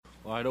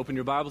All right, open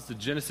your Bibles to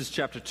Genesis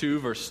chapter 2,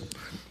 verse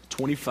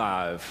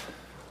 25.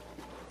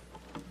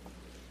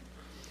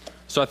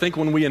 So I think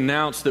when we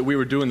announced that we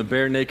were doing the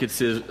Bare Naked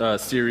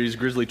series,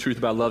 Grizzly Truth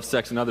About Love,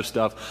 Sex, and Other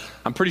Stuff,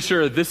 I'm pretty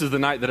sure this is the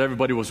night that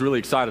everybody was really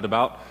excited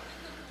about.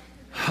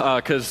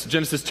 Because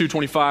Genesis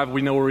 2:25,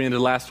 we know where we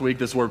ended last week.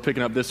 This is where we're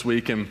picking up this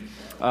week. And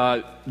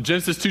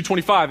Genesis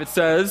 2:25, it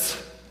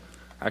says,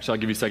 actually,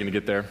 I'll give you a second to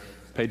get there.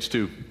 Page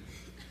 2.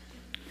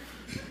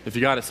 If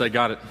you got it, say,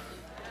 got it.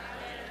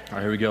 All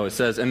right, here we go. It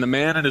says, and the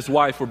man and his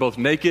wife were both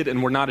naked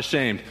and were not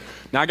ashamed.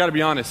 Now, I got to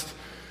be honest.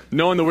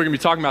 Knowing that we're going to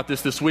be talking about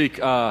this week,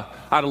 I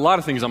had a lot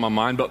of things on my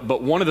mind,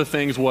 but one of the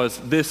things was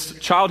this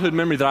childhood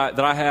memory that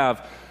I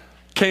have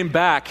came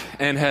back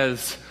and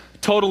has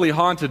totally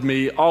haunted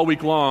me all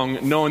week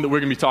long, knowing that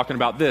we're going to be talking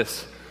about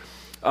this.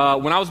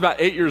 When I was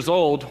about 8 years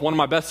old, one of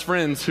my best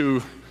friends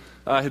who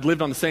had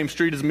lived on the same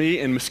street as me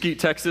in Mesquite,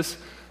 Texas,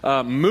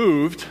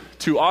 moved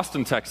to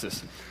Austin,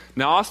 Texas.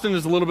 Now, Austin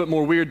is a little bit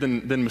more weird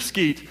than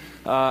Mesquite,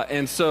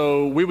 and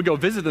so we would go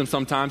visit them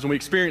sometimes, and we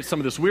experienced some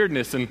of this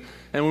weirdness. And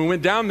when we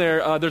went down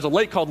there, there's a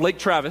lake called Lake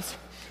Travis,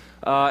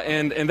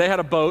 and they had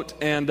a boat,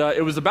 and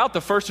it was about the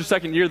first or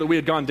second year that we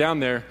had gone down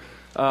there,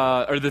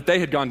 or that they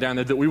had gone down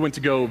there, that we went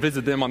to go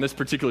visit them on this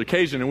particular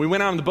occasion. And we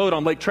went out on the boat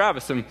on Lake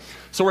Travis, and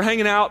so we're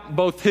hanging out,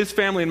 both his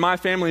family and my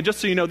family. And just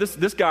so you know,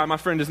 this guy, my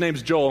friend, his name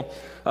is Joel.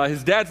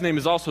 His dad's name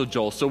is also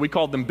Joel, so we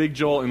called them Big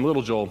Joel and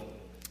Little Joel.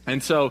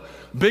 And so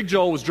Big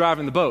Joel was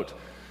driving the boat.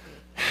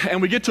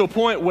 And we get to a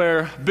point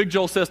where Big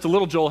Joel says to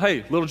Little Joel,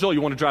 hey, Little Joel,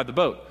 you want to drive the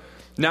boat?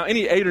 Now,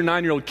 any 8 or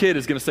 9-year-old kid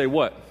is going to say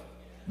what?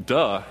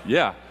 Duh,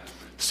 yeah.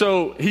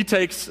 So he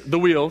takes the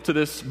wheel to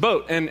this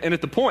boat. And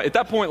at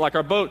that point, like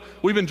our boat,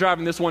 we've been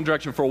driving this one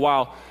direction for a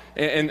while.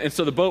 And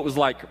so the boat was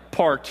like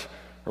parked,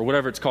 or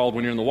whatever it's called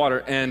when you're in the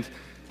water. And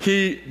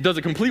he does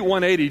a complete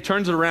 180,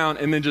 turns it around,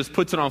 and then just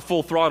puts it on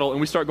full throttle, and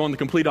we start going the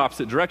complete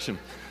opposite direction.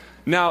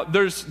 Now,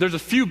 there's a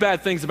few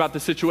bad things about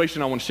this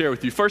situation I want to share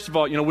with you. First of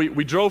all,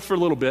 we drove for a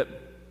little bit.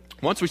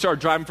 Once we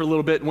started driving for a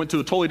little bit and went to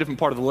a totally different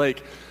part of the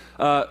lake,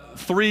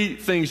 3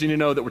 things you need to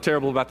know that were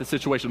terrible about this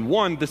situation.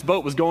 1, this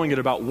boat was going at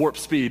about warp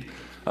speed,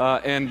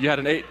 and you had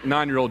an 8,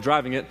 9-year-old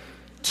driving it.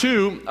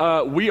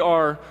 2, we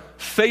are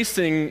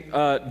facing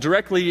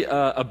directly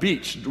a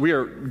beach. We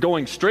are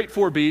going straight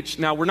for a beach.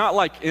 Now, we're not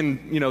like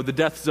in the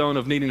death zone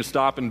of needing to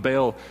stop and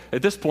bail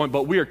at this point,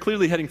 but we are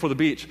clearly heading for the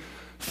beach.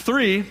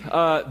 3,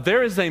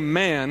 there is a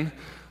man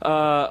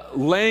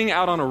laying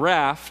out on a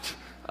raft,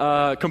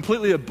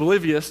 completely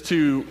oblivious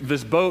to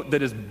this boat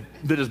that is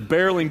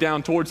barreling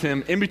down towards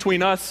him in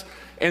between us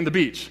and the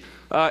beach.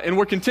 And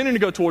we're continuing to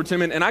go towards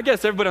him, and I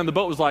guess everybody on the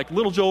boat was like,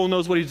 Little Joel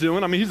knows what he's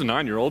doing. I mean, he's a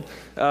 9-year-old.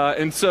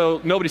 And so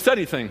nobody said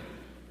anything.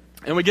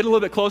 And we get a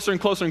little bit closer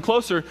and closer and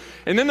closer.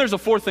 And then there's a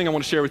 4th thing I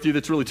want to share with you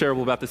that's really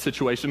terrible about this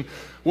situation.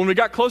 When we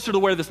got closer to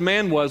where this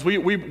man was, we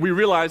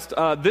realized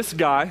this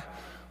guy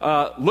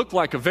looked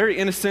like a very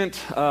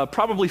innocent,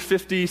 probably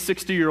 50,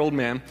 60-year-old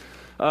man,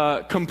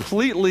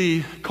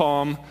 completely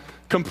calm,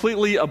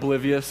 completely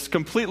oblivious,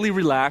 completely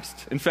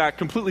relaxed, in fact,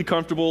 completely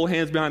comfortable,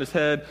 hands behind his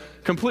head,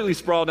 completely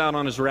sprawled out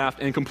on his raft,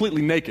 and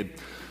completely naked.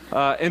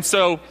 And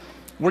so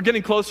we're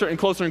getting closer and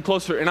closer and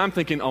closer, and I'm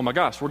thinking, oh my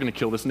gosh, we're going to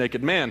kill this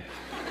naked man.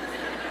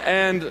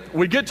 And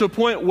we get to a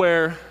point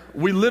where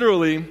we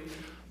literally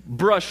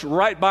brush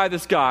right by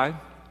this guy.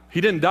 He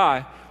didn't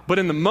die. But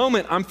in the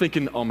moment, I'm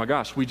thinking, oh my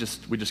gosh, we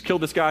just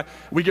killed this guy.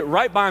 We get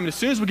right by him, and as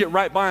soon as we get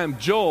right by him,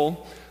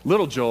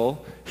 Little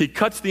Joel, he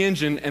cuts the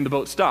engine, and the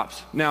boat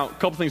stops. Now, a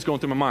couple things going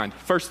through my mind.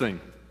 First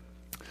thing,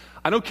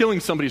 I know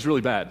killing somebody is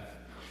really bad.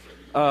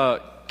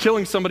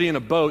 Killing somebody in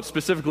a boat,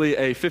 specifically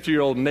a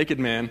 50-year-old naked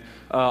man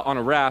on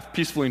a raft,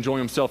 peacefully enjoying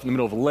himself in the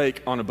middle of a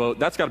lake on a boat,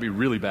 that's got to be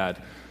really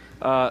bad.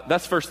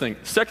 That's the first thing.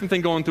 Second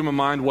thing going through my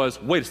mind was,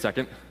 wait a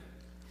second.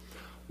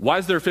 Why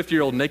is there a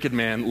 50-year-old naked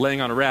man laying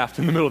on a raft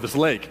in the middle of this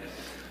lake?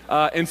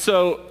 And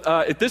so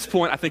at this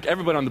point, I think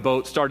everybody on the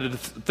boat started to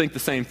think the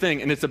same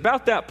thing. And it's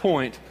about that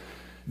point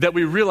that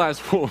we realized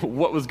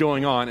what was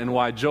going on and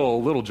why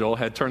Little Joel,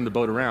 had turned the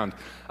boat around.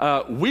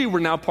 We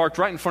were now parked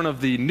right in front of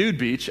the nude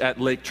beach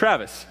at Lake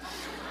Travis.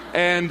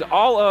 And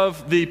all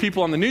of the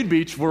people on the nude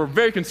beach were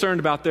very concerned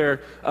about their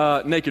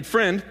naked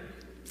friend.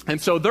 And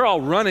so they're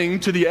all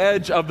running to the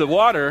edge of the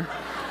water,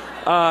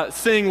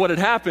 seeing what had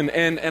happened.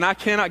 And I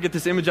cannot get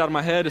this image out of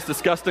my head. It's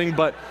disgusting.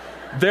 But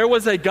there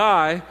was a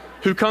guy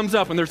who comes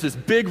up, and there's this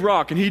big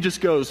rock, and he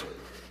just goes,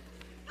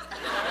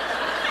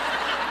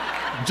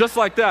 just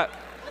like that.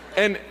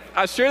 And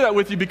I share that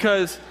with you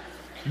because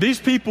these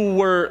people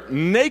were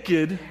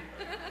naked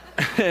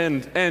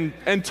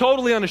and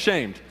totally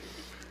unashamed.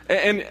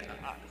 And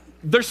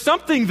there's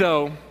something,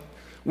 though,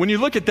 when you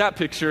look at that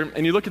picture,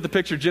 and you look at the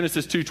picture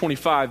Genesis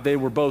 2:25, they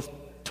were both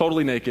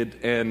totally naked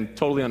and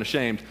totally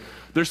unashamed.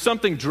 There's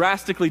something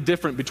drastically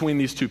different between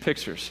these two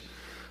pictures.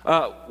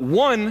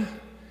 One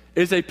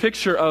is a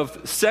picture of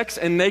sex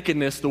and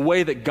nakedness the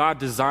way that God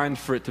designed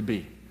for it to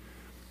be.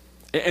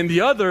 And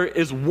the other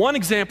is one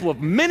example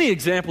of many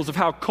examples of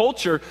how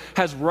culture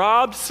has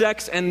robbed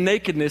sex and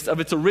nakedness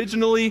of its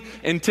originally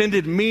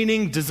intended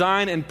meaning,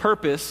 design, and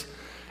purpose,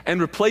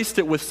 and replaced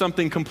it with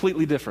something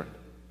completely different.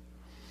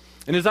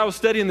 And as I was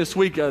studying this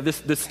week,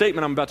 this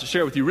statement I'm about to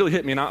share with you really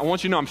hit me. And I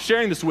want you to know I'm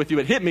sharing this with you.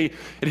 It hit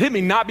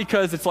me not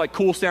because it's like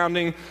cool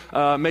sounding,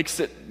 makes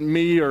it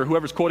me or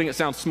whoever's quoting it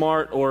sound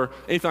smart or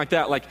anything like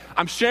that. Like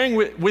I'm sharing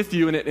with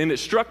you, and it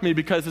struck me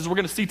because as we're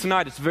going to see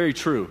tonight, it's very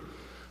true.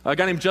 A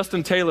guy named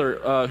Justin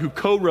Taylor, who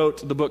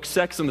co-wrote the book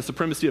Sex and the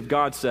Supremacy of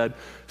God, said,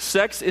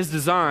 sex is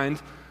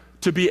designed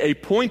to be a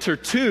pointer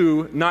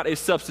to, not a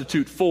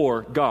substitute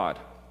for, God.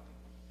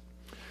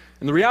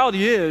 And the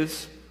reality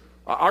is,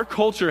 our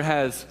culture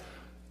has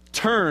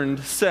turned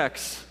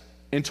sex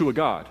into a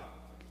god.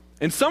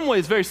 In some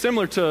ways, very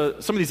similar to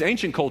some of these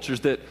ancient cultures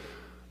that,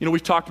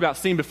 we've talked about,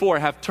 seen before,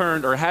 had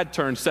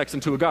turned sex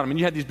into a god. I mean,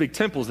 you had these big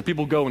temples that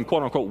people go and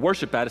quote unquote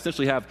worship at,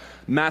 essentially have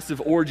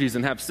massive orgies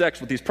and have sex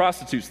with these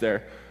prostitutes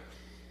there.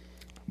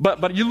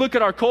 But you look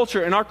at our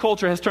culture, and our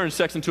culture has turned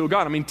sex into a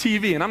god. I mean,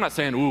 TV, and I'm not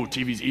saying, ooh,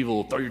 TV's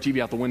evil, throw your TV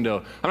out the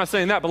window. I'm not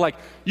saying that, but like,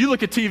 you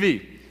look at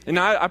TV, and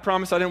I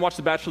promise I didn't watch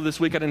The Bachelor this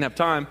week, I didn't have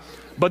time,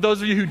 but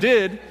those of you who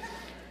did,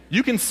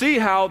 you can see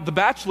how The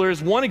Bachelor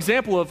is one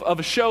example of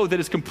a show that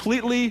is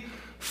completely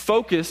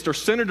focused or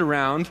centered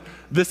around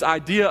this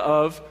idea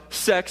of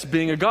sex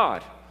being a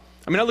god.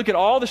 I mean, I look at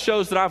all the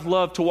shows that I've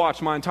loved to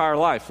watch my entire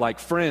life, like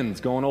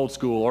Friends, going old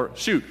school, or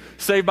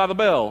Saved by the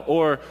Bell,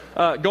 or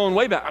going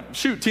way back,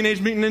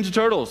 Teenage Mutant Ninja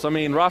Turtles. I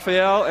mean,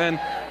 Raphael and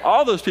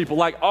all those people,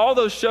 like all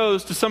those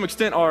shows to some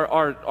extent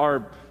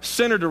are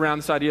centered around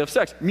this idea of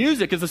sex.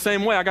 Music is the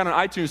same way. I got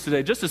on iTunes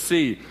today just to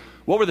see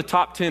what were the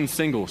top 10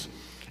 singles.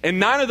 And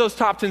 9 of those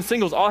top 10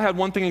 singles all had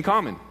one thing in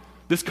common,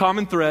 this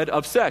common thread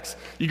of sex.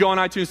 You go on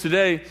iTunes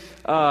today,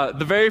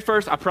 the very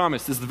first, I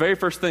promise, this is the very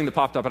first thing that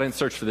popped up, I didn't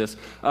search for this,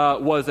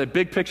 was a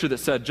big picture that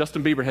said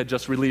Justin Bieber had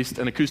just released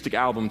an acoustic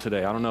album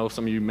today. I don't know if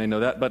some of you may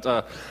know that, but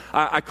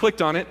I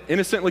clicked on it,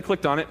 innocently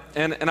clicked on it,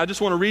 and I just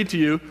want to read to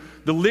you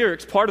the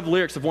lyrics, part of the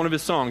lyrics of one of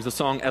his songs, the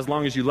song As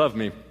Long As You Love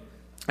Me.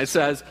 It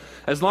says,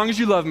 as long as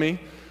you love me,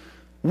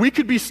 we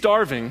could be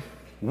starving,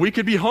 we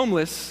could be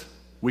homeless,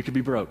 we could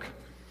be broke.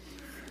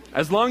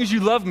 As long as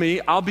you love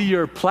me, I'll be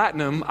your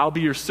platinum, I'll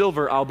be your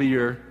silver, I'll be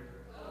your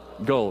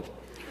gold.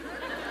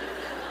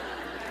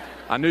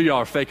 I knew y'all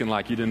were faking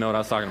like you didn't know what I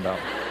was talking about.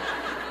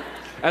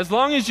 As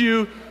long as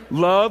you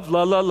love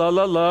me.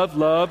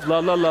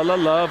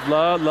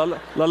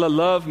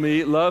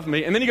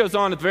 And then he goes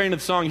on at the very end of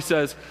the song, he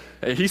says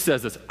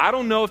this, I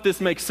don't know if this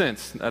makes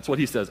sense. That's what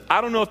he says.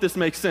 I don't know if this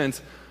makes sense,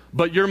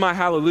 but you're my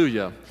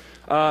hallelujah.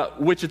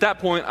 Which at that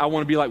point, I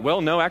want to be like,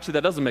 well, no, actually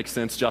that doesn't make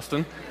sense,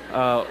 Justin.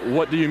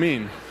 What do you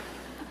mean?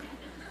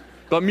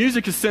 But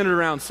music is centered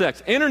around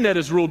sex. Internet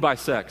is ruled by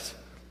sex.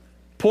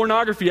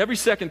 Pornography, every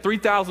second,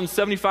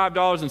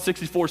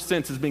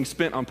 $3,075.64 is being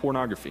spent on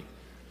pornography.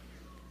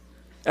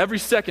 Every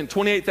second,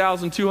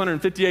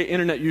 28,258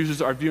 internet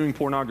users are viewing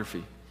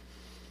pornography.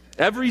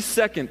 Every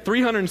second,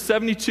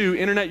 372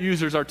 internet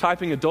users are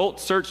typing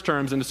adult search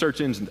terms into search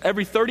engines.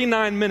 Every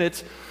 39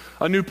 minutes,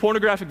 a new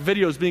pornographic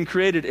video is being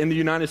created in the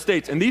United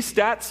States. And these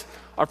stats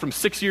are from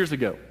 6 years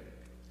ago,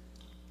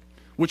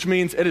 which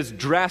means it is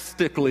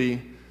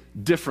drastically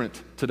different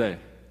today.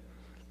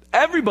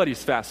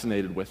 Everybody's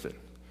fascinated with it.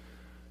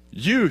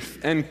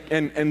 Youth and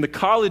the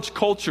college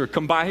culture,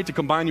 I hate to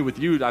combine you with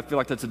youth, I feel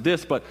like that's a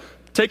diss, but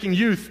taking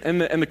youth and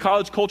the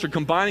college culture,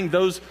 combining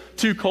those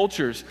two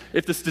cultures,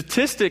 if the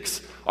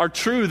statistics are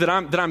true that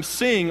I'm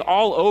seeing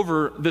all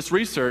over this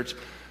research,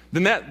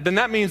 then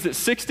that means that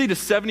 60 to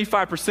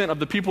 75% of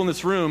the people in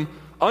this room,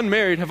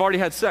 unmarried, have already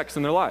had sex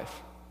in their life.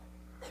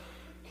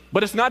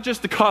 But it's not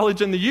just the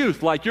college and the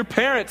youth. Like your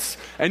parents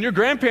and your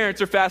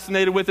grandparents are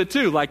fascinated with it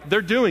too. Like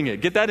they're doing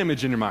it. Get that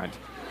image in your mind.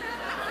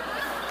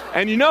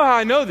 And you know how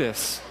I know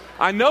this?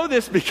 I know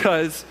this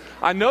because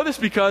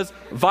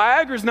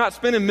Viagra's not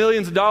spending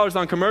millions of dollars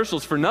on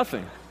commercials for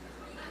nothing.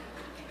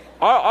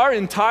 Our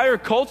entire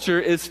culture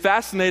is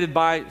fascinated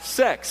by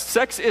sex.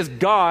 Sex is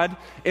God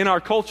in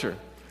our culture.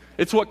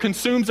 It's what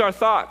consumes our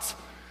thoughts.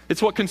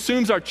 It's what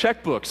consumes our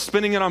checkbooks,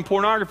 spending it on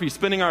pornography,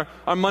 spending our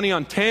money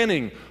on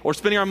tanning, or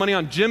spending our money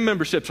on gym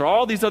memberships, or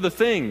all these other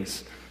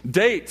things,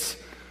 dates.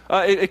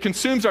 It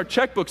consumes our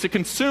checkbooks. It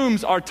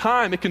consumes our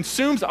time. It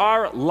consumes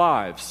our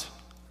lives.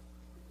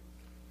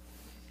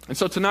 And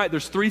so tonight,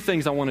 there's 3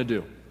 things I want to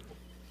do.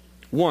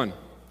 1,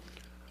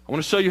 I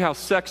want to show you how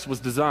sex was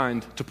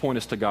designed to point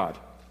us to God.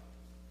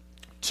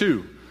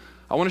 2,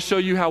 I want to show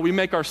you how we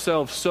make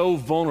ourselves so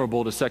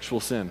vulnerable to sexual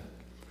sin.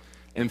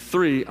 And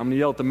 3, I'm going to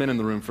yell at the men in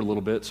the room for a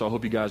little bit, so I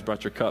hope you guys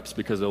brought your cups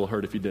because it'll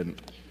hurt if you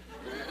didn't.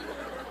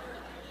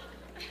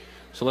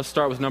 So let's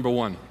start with number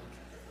 1.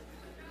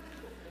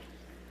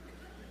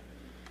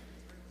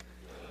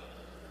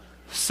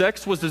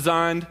 Sex was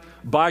designed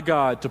by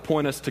God to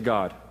point us to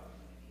God.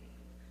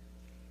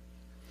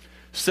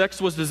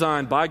 Sex was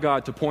designed by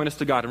God to point us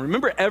to God. And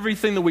remember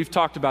everything that we've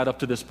talked about up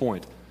to this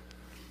point.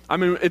 I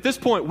mean, at this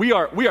point, we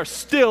are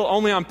still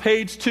only on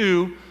page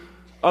 2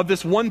 of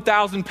this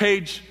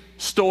 1,000-page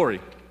story.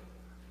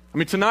 I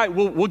mean, tonight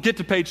we'll get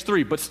to page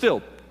 3, but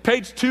still,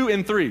 page 2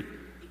 and 3.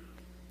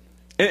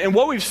 And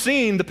what we've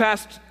seen the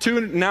past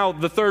 2, now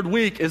the 3rd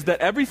week, is that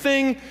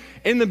everything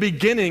in the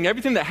beginning,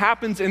 everything that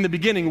happens in the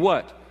beginning,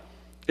 what?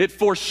 It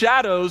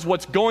foreshadows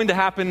what's going to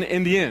happen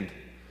in the end.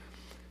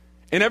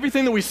 And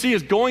everything that we see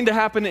is going to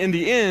happen in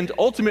the end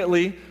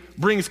ultimately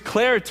brings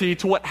clarity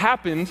to what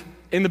happened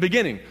in the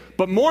beginning.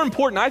 But more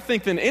important, I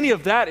think, than any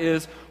of that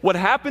is what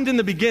happened in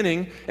the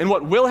beginning and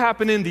what will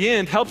happen in the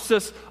end helps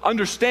us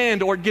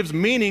understand, or it gives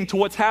meaning to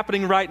what's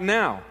happening right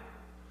now.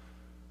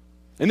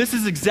 And this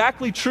is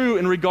exactly true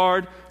in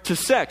regard to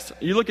sex.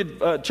 You look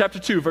at chapter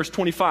 2, verse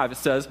 25. It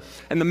says,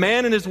 "And the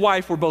man and his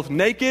wife were both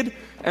naked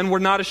and were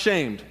not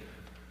ashamed."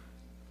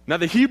 Now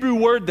the Hebrew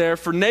word there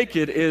for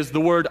naked is the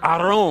word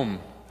arom.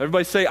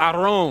 Everybody say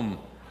arom.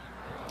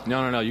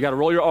 No. You got to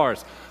roll your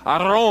R's.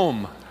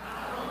 Arom.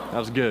 That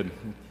was good.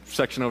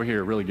 Section over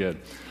here, really good.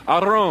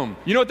 Arom.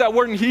 You know what that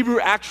word in Hebrew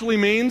actually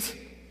means?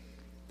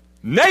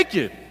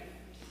 Naked.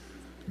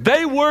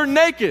 They were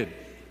naked.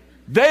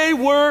 They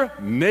were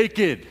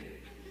naked.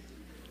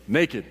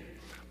 Naked.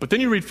 But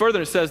then you read further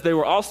and it says they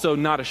were also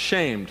not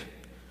ashamed.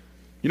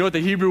 You know what the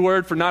Hebrew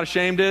word for not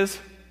ashamed is?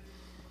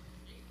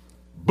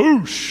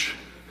 Boosh.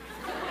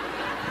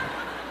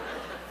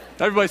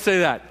 Everybody say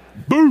that.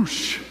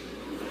 Boosh.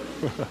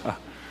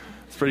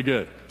 It's pretty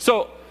good.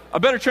 So a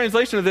better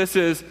translation of this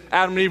is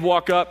Adam and Eve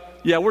walk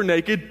up. Yeah, we're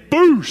naked.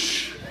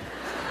 Boosh.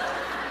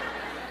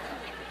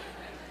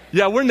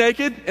 Yeah, we're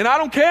naked and I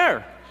don't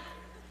care.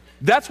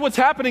 That's what's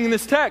happening in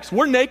this text.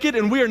 We're naked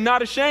and we are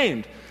not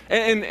ashamed.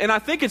 And I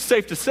think it's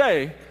safe to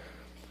say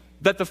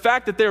that the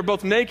fact that they were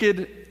both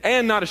naked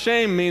and not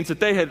ashamed means that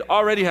they had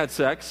already had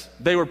sex,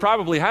 they were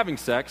probably having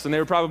sex, and they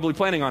were probably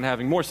planning on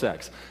having more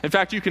sex. In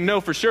fact, you can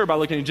know for sure by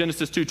looking at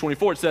Genesis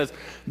 2:24. It says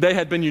they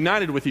had been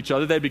united with each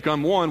other. They had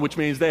become one, which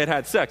means they had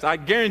had sex. I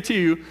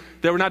guarantee you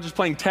they were not just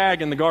playing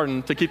tag in the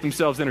garden to keep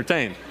themselves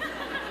entertained.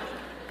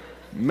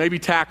 Maybe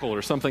tackle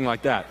or something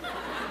like that.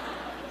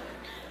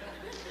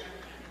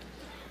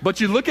 But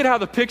you look at how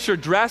the picture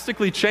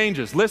drastically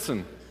changes.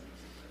 Listen.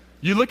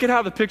 You look at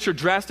how the picture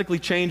drastically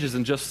changes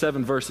in just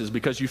 7 verses,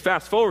 because you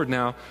fast forward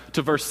now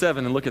to verse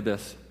 7 and look at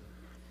this.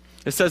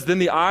 It says, "Then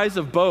the eyes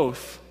of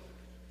both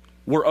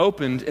were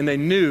opened and they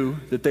knew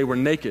that they were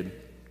naked."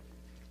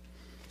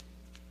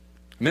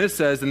 And then it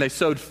says, "And they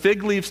sewed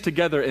fig leaves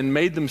together and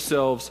made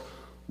themselves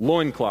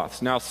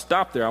loincloths." Now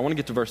stop there. I want to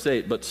get to verse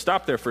 8, but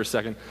stop there for a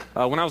second.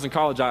 When I was in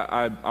college,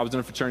 I was in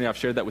a fraternity. I've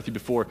shared that with you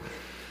before.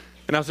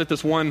 And I was at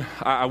this one,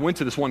 I went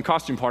to this one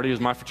costume party. It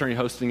was my fraternity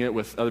hosting it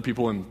with other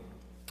people, and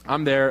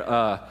I'm there,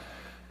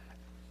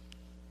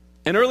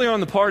 and early on in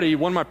the party,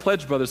 one of my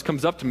pledge brothers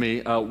comes up to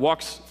me,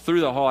 walks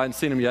through the hall. I hadn't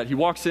seen him yet. He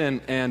walks in,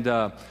 and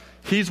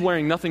he's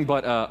wearing nothing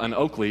but an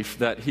oak leaf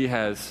that he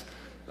has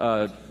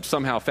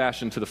somehow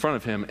fashioned to the front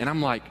of him. And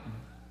I'm like,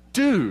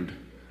 "Dude,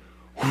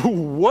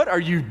 what are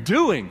you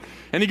doing?"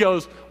 And he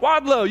goes,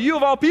 "Wadlow, you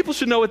of all people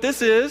should know what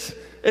this is.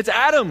 It's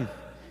Adam.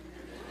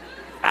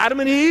 Adam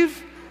and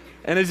Eve."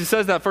 And as he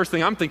says that, first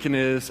thing I'm thinking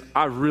is,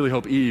 I really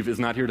hope Eve is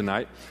not here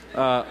tonight.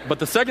 But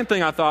the second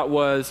thing I thought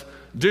was,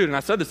 dude, and I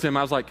said this to him,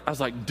 I was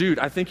like, "Dude,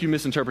 I think you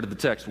misinterpreted the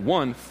text.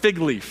 1, fig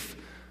leaf,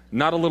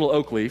 not a little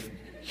oak leaf.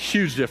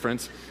 Huge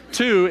difference.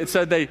 2, it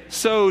said they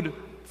sewed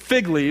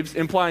fig leaves,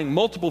 implying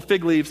multiple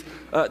fig leaves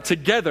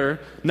together,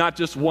 not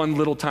just one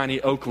little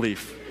tiny oak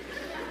leaf."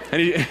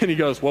 And he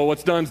goes, "Well,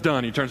 what's done's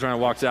done." He turns around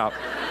and walks out.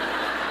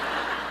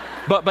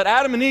 But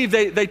Adam and Eve,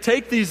 they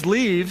take these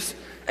leaves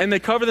and they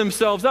cover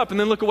themselves up. And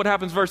then look at what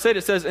happens, verse 8.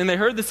 It says, "And they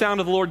heard the sound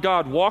of the Lord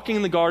God walking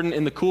in the garden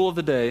in the cool of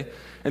the day.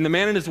 And the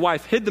man and his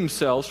wife hid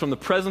themselves from the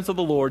presence of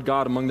the Lord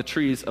God among the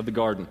trees of the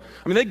garden."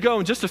 I mean, they go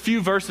in just a few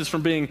verses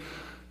from being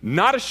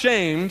not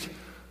ashamed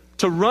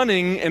to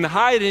running and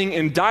hiding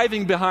and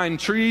diving behind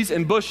trees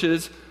and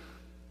bushes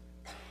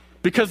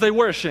because they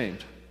were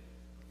ashamed.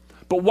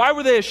 But why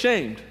were they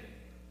ashamed?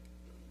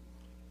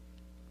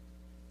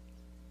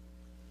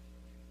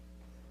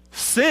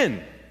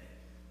 Sin.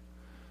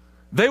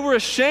 They were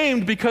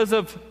ashamed because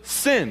of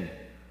sin.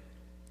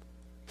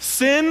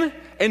 Sin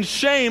and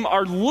shame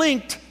are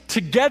linked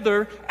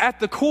together at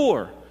the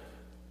core.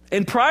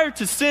 And prior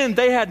to sin,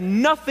 they had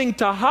nothing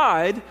to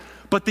hide,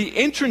 but the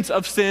entrance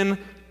of sin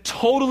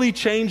totally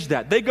changed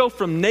that. They go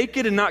from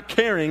naked and not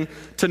caring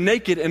to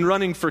naked and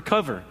running for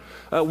cover.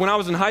 When I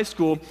was in high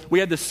school, we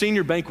had this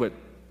senior banquet.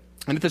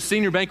 And at the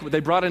senior banquet, they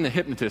brought in a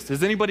hypnotist.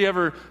 Has anybody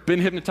ever been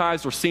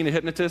hypnotized or seen a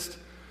hypnotist?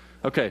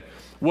 Okay.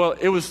 Well,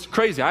 it was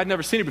crazy. I'd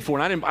never seen it before,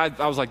 and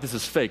I was like, "This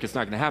is fake. It's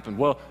not going to happen."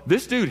 Well,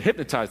 this dude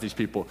hypnotized these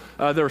people.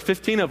 There were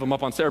 15 of them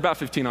up on stage, or about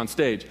 15 on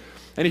stage.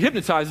 And he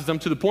hypnotizes them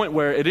to the point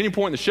where at any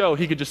point in the show,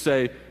 he could just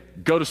say,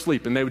 "Go to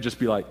sleep," and they would just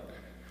be like,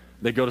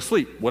 they go to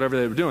sleep, whatever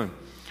they were doing.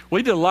 Well,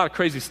 he did a lot of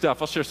crazy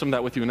stuff. I'll share some of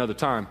that with you another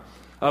time.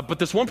 But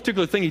this one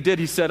particular thing he did,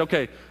 he said,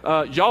 "Okay,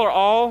 y'all are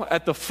all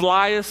at the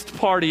flyest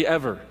party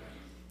ever.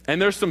 And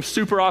there's some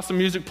super awesome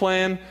music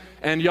playing,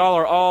 and y'all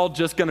are all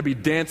just going to be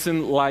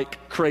dancing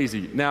like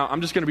crazy." Now, I'm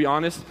just going to be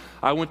honest.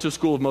 I went to a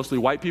school of mostly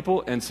white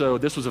people, and so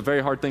this was a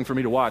very hard thing for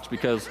me to watch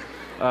because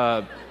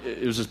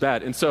it was just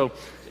bad. And so,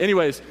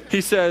 anyways, he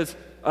says,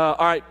 "All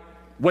right,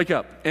 wake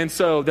up." And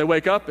so they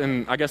wake up,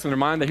 and I guess in their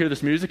mind, they hear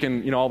this music,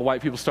 and all the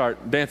white people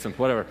start dancing,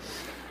 whatever.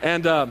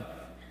 And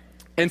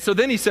And so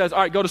then he says, all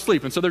right, go to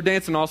sleep. And so they're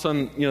dancing. All of a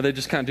sudden, they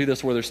just kind of do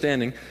this where they're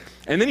standing.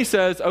 And then he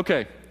says,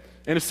 okay,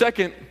 in a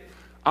second,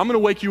 I'm going to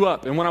wake you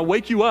up. And when I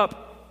wake you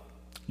up,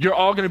 you're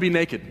all going to be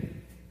naked.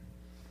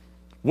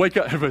 Wake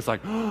up. Everybody's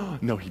like, oh,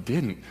 no, he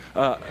didn't.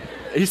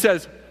 He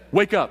says,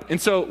 wake up.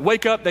 And so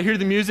wake up, they hear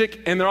the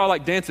music, and they're all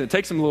like dancing. It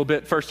takes them a little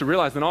bit first to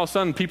realize. Then all of a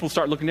sudden, people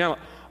start looking down like,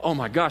 oh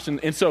my gosh.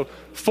 And so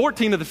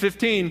 14 of the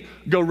 15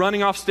 go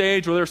running off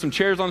stage where there are some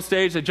chairs on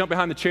stage. They jump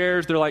behind the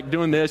chairs. They're like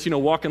doing this,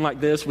 walking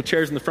like this with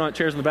chairs in the front,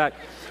 chairs in the back.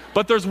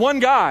 But there's one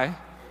guy,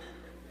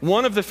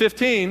 one of the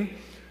 15,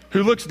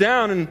 who looks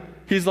down and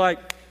he's like,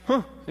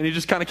 huh. And he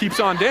just kind of keeps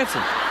on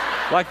dancing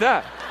like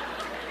that.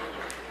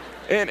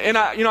 And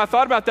I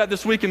thought about that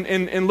this week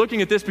in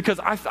looking at this because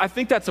I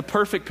think that's a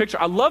perfect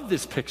picture. I love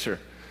this picture.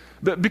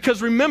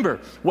 Because remember,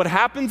 what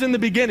happens in the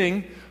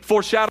beginning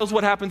foreshadows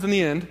what happens in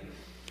the end.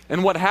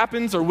 And what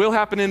happens or will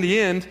happen in the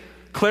end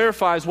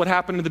clarifies what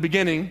happened in the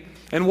beginning.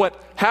 And what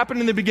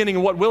happened in the beginning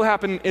and what will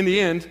happen in the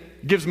end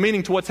gives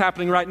meaning to what's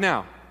happening right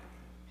now.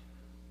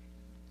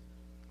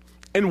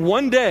 And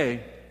one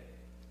day,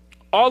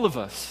 all of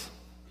us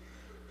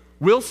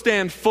will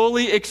stand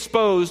fully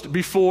exposed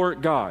before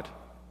God.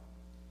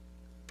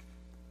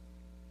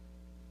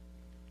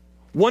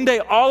 One day,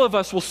 all of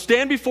us will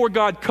stand before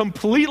God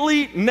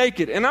completely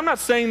naked. And I'm not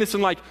saying this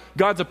in like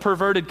God's a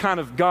perverted kind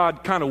of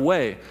God kind of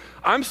way.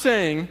 I'm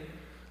saying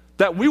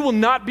that we will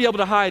not be able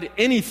to hide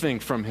anything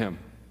from Him.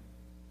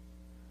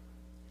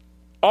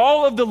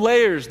 All of the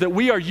layers that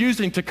we are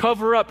using to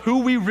cover up who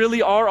we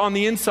really are on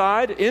the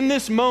inside, in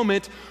this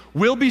moment,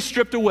 will be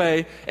stripped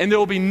away, and there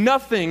will be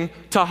nothing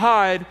to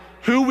hide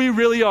who we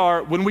really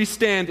are when we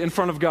stand in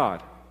front of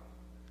God.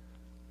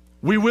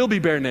 We will be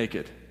bare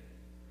naked.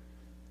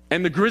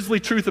 And the grisly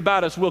truth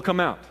about us will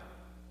come out.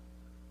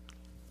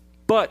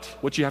 But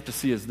what you have to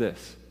see is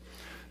this.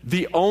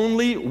 The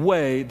only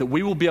way that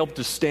we will be able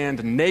to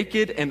stand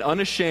naked and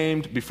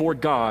unashamed before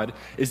God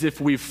is if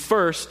we've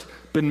first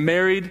been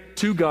married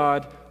to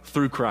God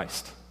through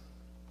Christ.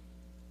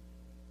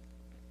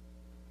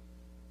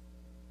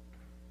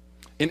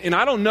 And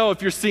I don't know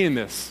if you're seeing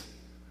this.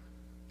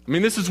 I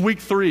mean, this is week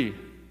 3.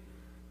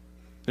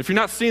 If you're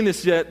not seeing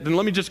this yet, then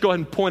let me just go ahead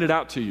and point it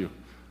out to you.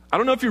 I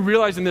don't know if you're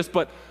realizing this,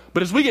 but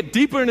as we get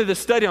deeper into this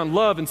study on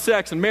love and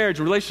sex and marriage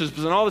and relationships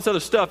and all this other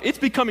stuff, it's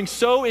becoming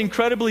so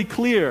incredibly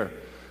clear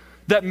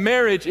that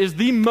marriage is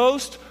the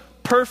most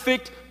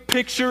perfect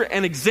picture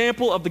and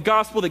example of the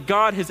gospel that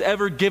God has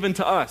ever given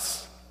to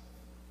us.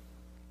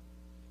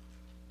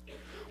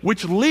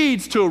 Which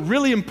leads to a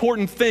really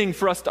important thing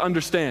for us to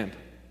understand.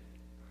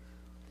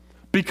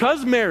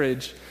 Because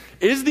marriage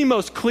is the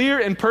most clear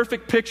and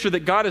perfect picture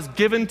that God has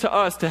given to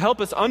us to help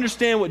us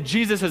understand what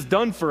Jesus has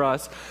done for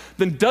us,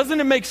 then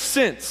doesn't it make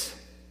sense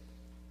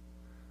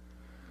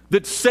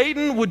that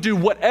Satan would do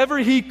whatever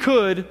he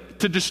could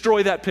to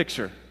destroy that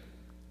picture?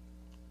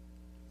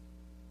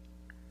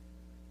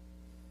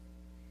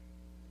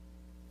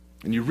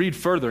 And you read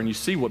further and you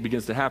see what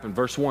begins to happen.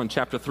 Verse 1,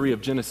 chapter 3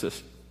 of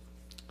Genesis.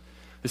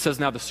 It says,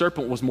 now the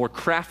serpent was more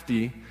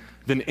crafty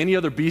than any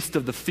other beast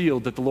of the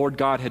field that the Lord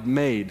God had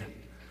made.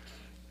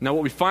 Now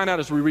what we find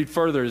out as we read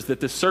further is that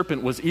this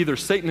serpent was either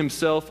Satan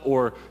himself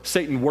or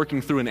Satan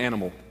working through an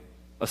animal,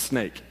 a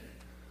snake.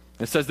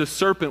 It says this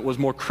serpent was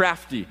more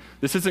crafty.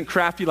 This isn't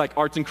crafty like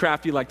arts and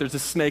crafty, like there's a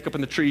snake up in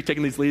the tree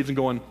taking these leaves and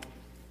going,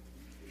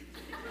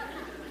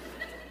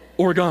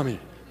 origami.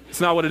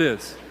 It's not what it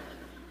is.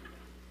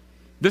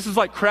 This is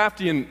like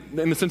crafty in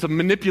the sense of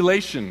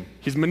manipulation.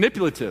 He's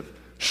manipulative,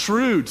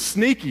 shrewd,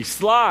 sneaky,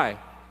 sly,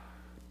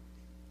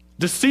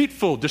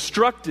 deceitful,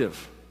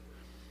 destructive.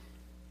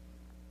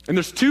 And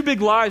there's 2 big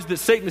lies that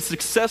Satan is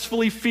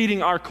successfully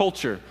feeding our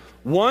culture.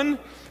 1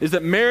 is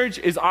that marriage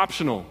is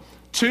optional.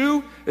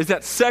 2 is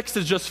that sex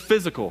is just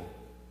physical.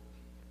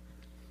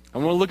 I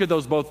want to look at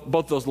those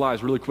both those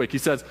lies really quick. He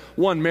says,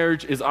 1,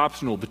 marriage is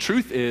optional. The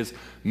truth is,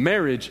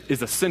 marriage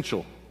is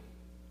essential.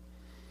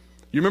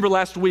 You remember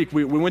last week,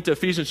 we went to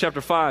Ephesians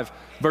chapter 5,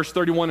 verse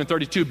 31 and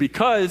 32,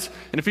 because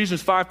in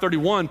Ephesians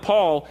 5:31,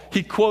 Paul,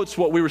 he quotes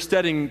what we were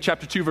studying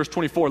chapter 2, verse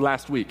 24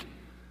 last week.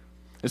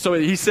 And so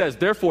he says,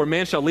 therefore, a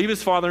man shall leave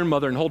his father and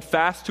mother and hold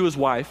fast to his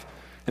wife,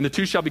 and the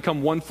two shall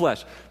become one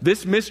flesh.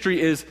 This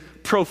mystery is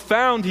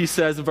profound, he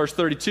says in verse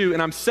 32,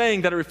 and I'm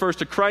saying that it refers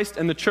to Christ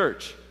and the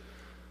church.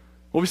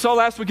 What we saw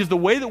last week is the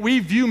way that we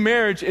view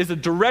marriage is a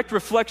direct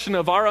reflection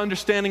of our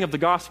understanding of the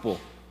gospel.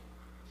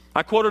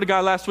 I quoted a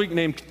guy last week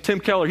named Tim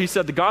Keller. He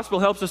said, the gospel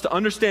helps us to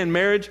understand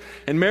marriage,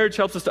 and marriage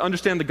helps us to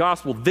understand the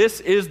gospel. This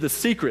is the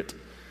secret,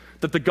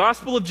 that the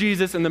gospel of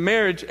Jesus and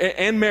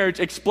marriage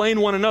explain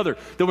one another.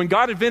 That when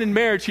God invented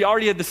marriage, he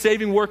already had the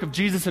saving work of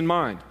Jesus in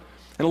mind.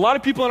 And a lot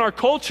of people in our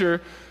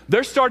culture,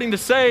 they're starting to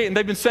say, and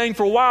they've been saying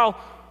for a while,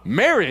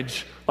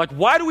 marriage? Like,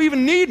 why do we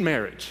even need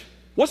marriage?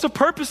 What's the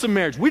purpose of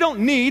marriage? We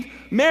don't need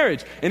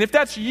marriage. And if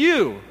that's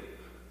you,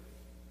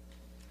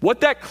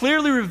 what that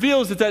clearly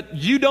reveals is that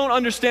you don't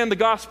understand the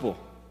gospel.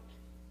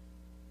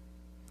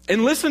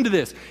 And listen to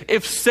this.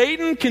 If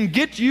Satan can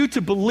get you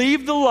to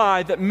believe the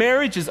lie that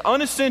marriage is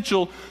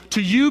unessential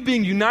to you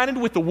being united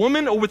with a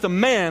woman or with a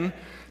man,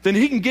 then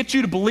he can get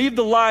you to believe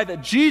the lie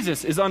that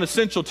Jesus is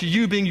unessential to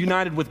you being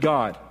united with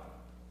God.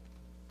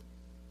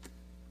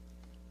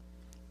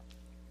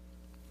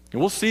 And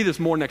we'll see this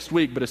more next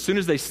week, but as soon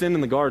as they sinned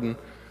in the garden,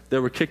 they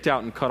were kicked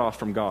out and cut off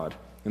from God.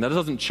 And that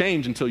doesn't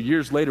change until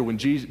years later when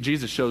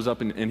Jesus shows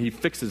up and he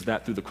fixes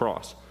that through the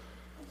cross.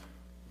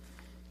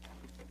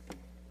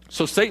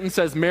 So Satan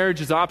says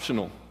marriage is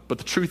optional, but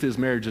the truth is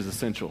marriage is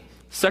essential.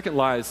 Second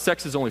lie is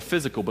sex is only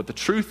physical, but the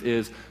truth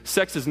is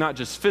sex is not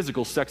just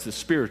physical, sex is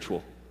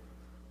spiritual.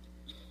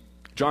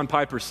 John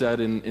Piper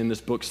said in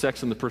this book,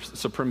 Sex and the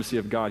Supremacy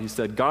of God, he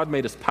said, God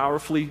made us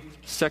powerfully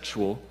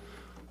sexual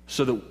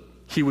so that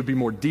he would be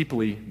more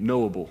deeply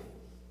knowable.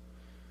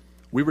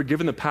 We were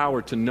given the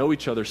power to know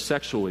each other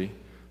sexually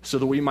so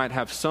that we might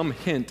have some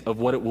hint of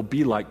what it will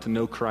be like to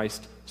know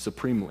Christ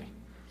supremely.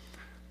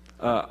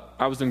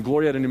 I was in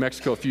Glorieta, New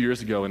Mexico a few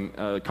years ago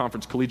in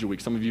Conference Collegiate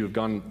Week. Some of you have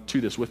gone to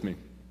this with me.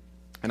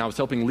 And I was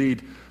helping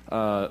lead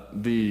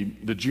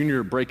the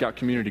junior breakout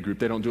community group.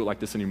 They don't do it like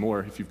this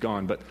anymore if you've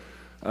gone. But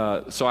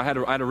so I had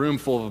a room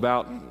full of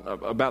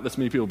about this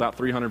many people, about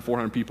 300,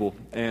 400 people.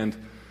 And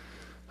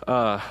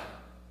I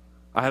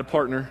had a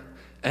partner.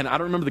 And I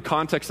don't remember the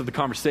context of the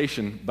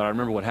conversation, but I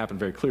remember what happened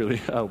very clearly.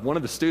 One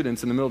of the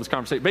students in the middle of this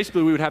conversation,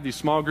 basically we would have these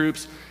small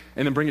groups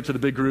and then bring it to the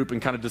big group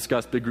and kind of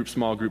discuss big group,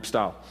 small group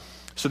style.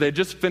 So they had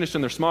just finished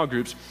in their small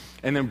groups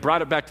and then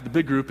brought it back to the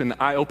big group, and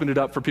I opened it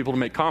up for people to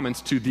make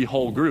comments to the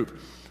whole group.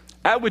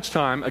 At which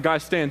time, a guy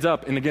stands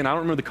up, and again, I don't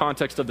remember the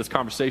context of this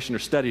conversation or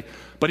study,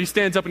 but he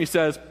stands up and he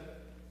says,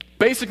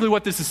 basically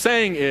what this is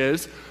saying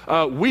is,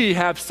 we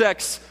have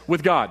sex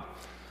with God.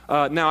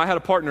 Now, I had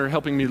a partner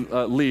helping me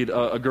lead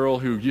a girl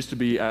who used to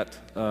be at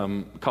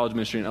college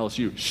ministry in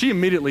LSU. She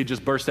immediately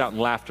just burst out in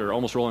laughter,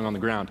 almost rolling on the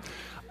ground.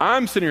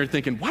 I'm sitting here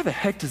thinking, why the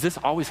heck does this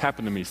always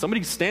happen to me?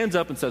 Somebody stands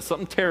up and says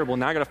something terrible,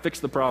 and now I got to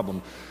fix the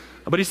problem.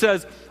 But he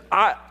says,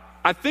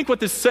 I think what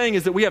this is saying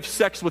is that we have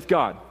sex with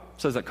God.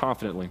 Says that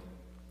confidently.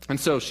 And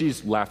so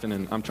she's laughing,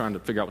 and I'm trying to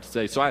figure out what to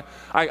say. So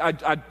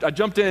I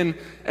jumped in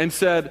and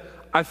said,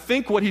 I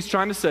think what he's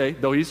trying to say,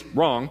 though he's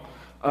wrong,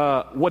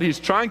 what he's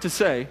trying to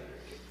say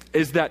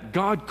is that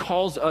God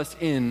calls us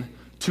in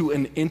to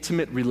an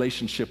intimate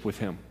relationship with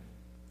him.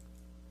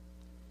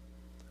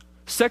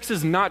 Sex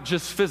is not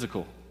just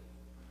physical.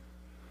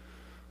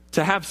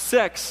 To have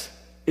sex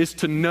is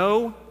to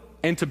know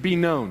and to be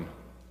known.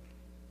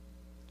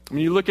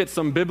 When you look at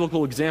some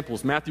biblical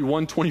examples, Matthew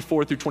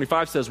 1:24 through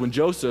 25 says, when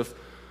Joseph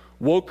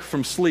woke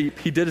from sleep,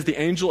 he did as the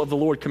angel of the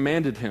Lord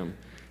commanded him.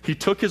 He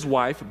took his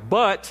wife,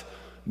 but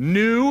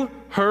knew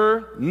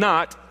her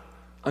not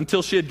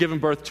until she had given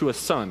birth to a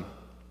son.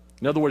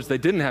 In other words, they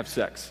didn't have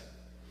sex.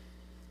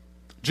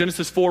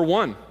 Genesis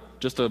 4:1,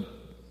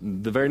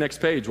 the very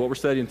next page, what we're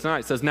studying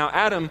tonight, says, now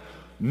Adam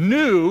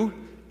knew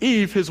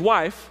Eve, his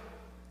wife,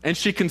 and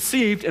she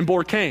conceived and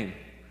bore Cain.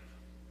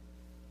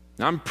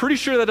 Now, I'm pretty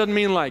sure that doesn't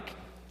mean like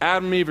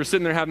Adam and Eve are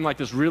sitting there having like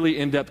this really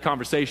in-depth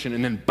conversation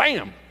and then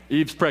bam,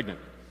 Eve's pregnant.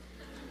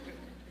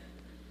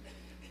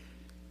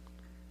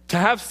 To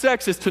have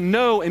sex is to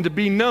know and to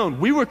be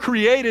known. We were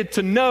created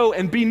to know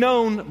and be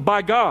known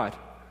by God.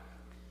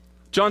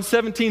 John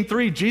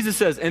 17:3, Jesus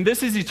says, and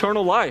this is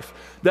eternal life,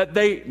 that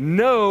they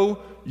know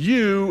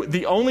you,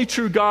 the only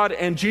true God,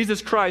 and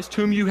Jesus Christ,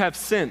 whom you have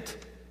sent.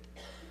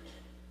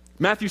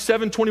 Matthew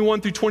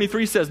 7:21 through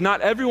 23 says,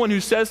 not everyone who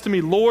says to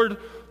me, Lord,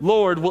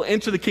 Lord, will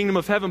enter the kingdom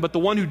of heaven, but the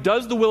one who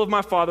does the will of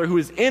my Father who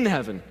is in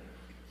heaven.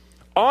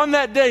 On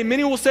that day,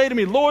 many will say to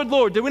me, Lord,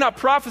 Lord, did we not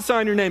prophesy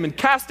in your name and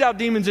cast out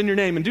demons in your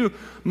name and do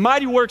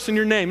mighty works in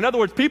your name? In other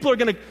words, people are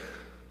going to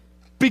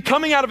be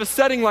coming out of a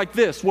setting like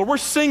this where we're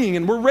singing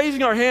and we're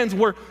raising our hands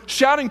and we're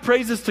shouting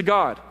praises to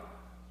God.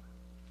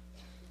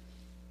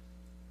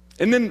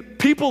 And then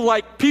people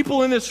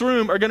in this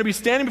room are going to be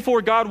standing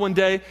before God one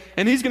day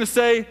and he's going to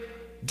say,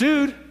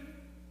 dude,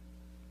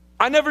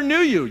 I never knew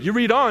you. You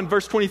read on,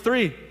 verse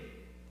 23.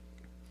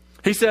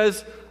 He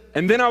says,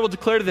 and then I will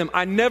declare to them,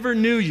 I never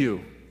knew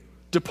you.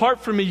 Depart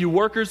from me, you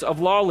workers of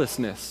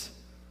lawlessness.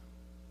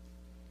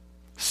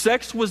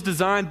 Sex was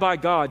designed by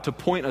God to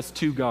point us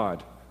to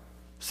God.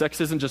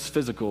 Sex isn't just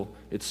physical,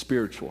 it's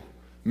spiritual.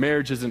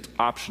 Marriage isn't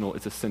optional,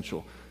 it's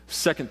essential.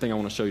 Second thing I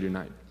want to show you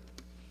tonight.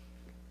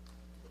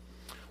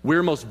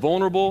 We're most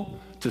vulnerable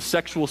to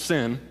sexual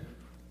sin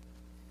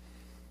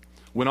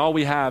when all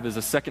we have is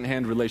a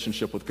second-hand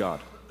relationship with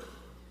God.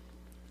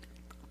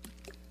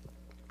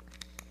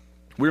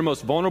 We're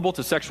most vulnerable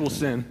to sexual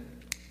sin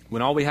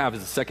when all we have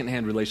is a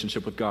second-hand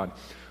relationship with God.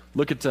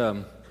 Look at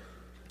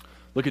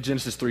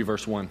Genesis 3,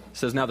 verse 1. It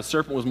says, now the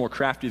serpent was more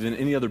crafty than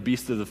any other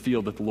beast of the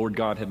field that the Lord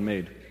God had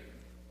made.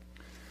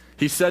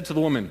 He said to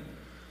the woman,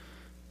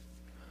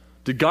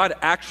 did God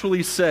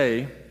actually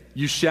say,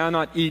 you shall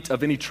not eat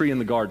of any tree in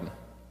the garden?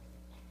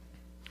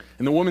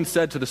 And the woman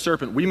said to the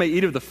serpent, we may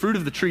eat of the fruit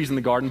of the trees in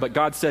the garden, but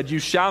God said, you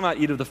shall not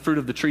eat of the fruit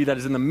of the tree that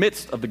is in the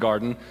midst of the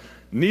garden,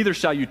 neither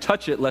shall you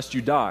touch it, lest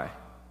you die.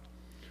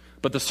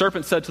 But the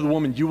serpent said to the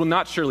woman, you will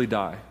not surely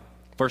die.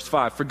 Verse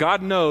 5, for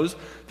God knows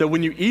that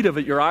when you eat of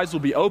it, your eyes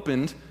will be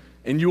opened,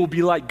 and you will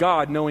be like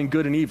God, knowing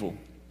good and evil.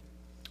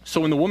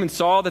 So when the woman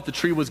saw that the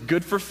tree was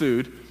good for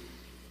food,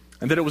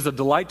 and that it was a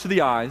delight to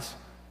the eyes,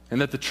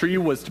 and that the tree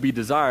was to be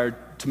desired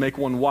to make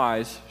one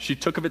wise, she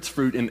took of its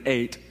fruit and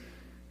ate,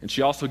 and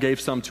she also gave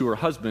some to her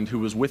husband who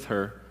was with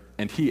her,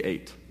 and he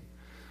ate.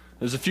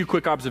 There's a few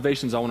quick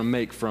observations I want to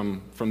make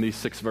from these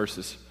 6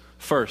 verses.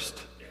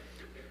 First,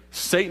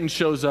 Satan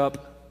shows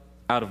up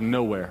out of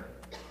nowhere.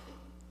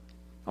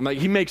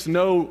 He makes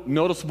no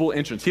noticeable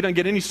entrance. He doesn't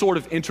get any sort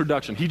of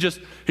introduction. He just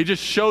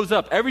shows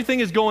up. Everything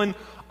is going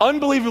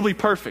unbelievably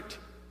perfect.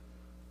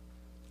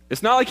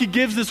 It's not like he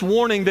gives this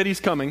warning that he's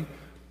coming.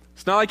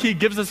 It's not like he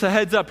gives us a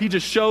heads up. He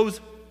just shows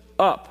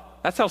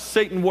up. That's how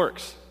Satan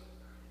works.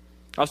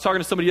 I was talking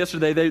to somebody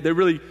yesterday. They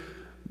really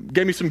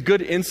gave me some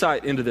good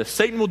insight into this.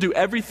 Satan will do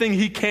everything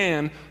he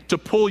can to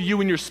pull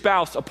you and your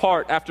spouse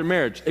apart after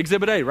marriage.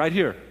 Exhibit A, right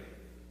here.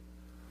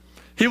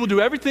 He will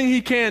do everything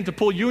he can to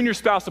pull you and your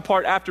spouse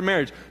apart after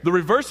marriage. The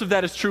reverse of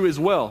that is true as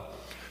well.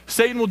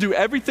 Satan will do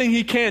everything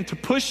he can to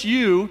push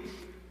you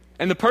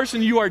and the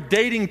person you are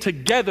dating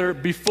together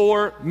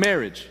before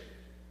marriage.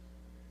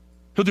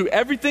 He'll do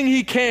everything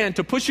he can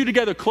to push you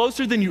together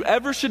closer than you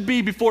ever should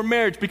be before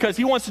marriage, because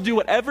he wants to do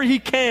whatever he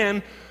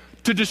can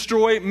to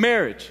destroy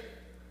marriage.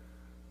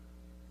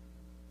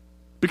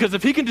 Because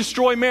if he can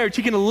destroy marriage,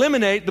 he can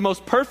eliminate the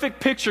most perfect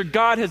picture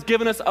God has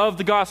given us of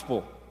the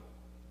gospel.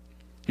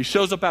 He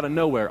shows up out of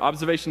nowhere.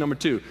 Observation number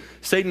 2,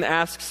 Satan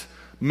asks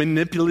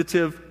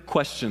manipulative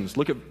questions.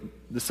 Look at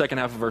the second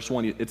half of verse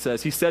 1. It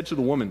says, he said to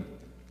the woman,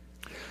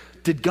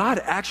 "Did God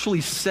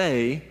actually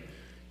say,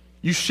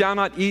 'You shall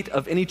not eat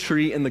of any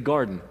tree in the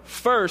garden'?"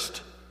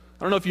 First,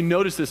 I don't know if you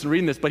noticed this in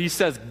reading this, but he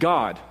says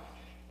God.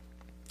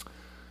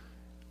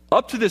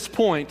 Up to this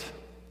point,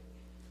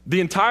 the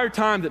entire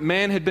time that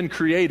man had been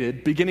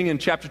created, beginning in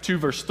chapter 2,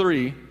 verse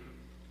 3,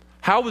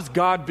 how was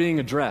God being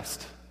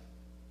addressed?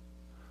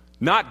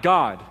 Not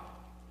God,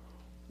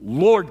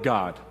 Lord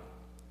God.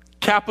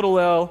 Capital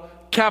L,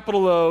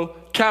 capital O,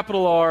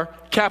 capital R,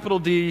 capital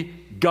D,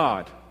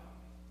 God.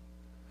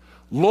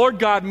 Lord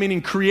God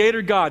meaning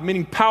creator God,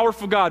 meaning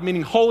powerful God,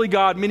 meaning holy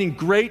God, meaning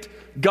great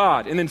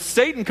God. And then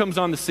Satan comes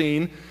on the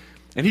scene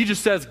and he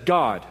just says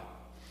God,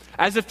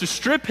 as if to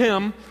strip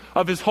him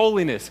of his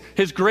holiness,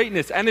 his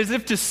greatness, and as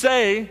if to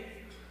say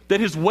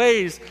that his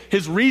ways,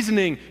 his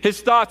reasoning,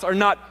 his thoughts are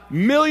not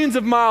millions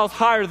of miles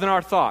higher than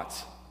our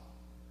thoughts.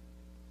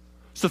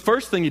 It's the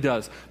first thing he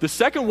does. The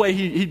second way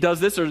he does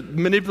this or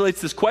manipulates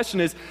this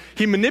question is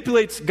he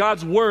manipulates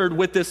God's word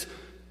with this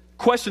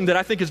question that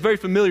I think is very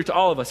familiar to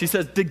all of us. He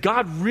says, did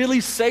God really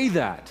say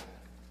that?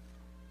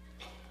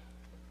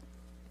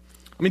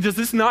 I mean, does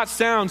this not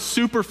sound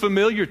super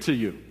familiar to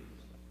you?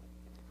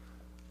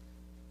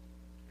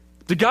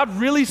 Did God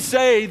really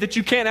say that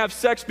you can't have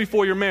sex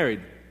before you're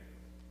married?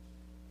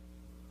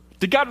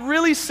 Did God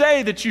really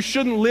say that you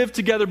shouldn't live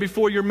together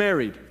before you're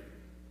married?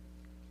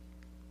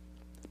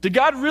 Did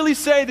God really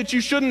say that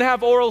you shouldn't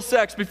have oral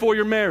sex before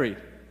you're married?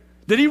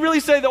 Did he really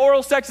say that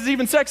oral sex is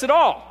even sex at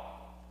all?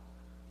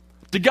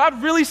 Did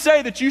God really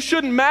say that you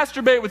shouldn't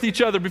masturbate with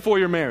each other before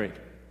you're married?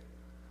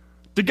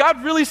 Did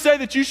God really say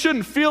that you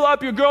shouldn't feel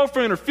up your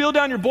girlfriend or feel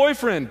down your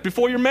boyfriend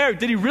before you're married?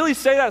 Did he really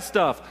say that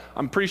stuff?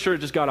 I'm pretty sure it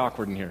just got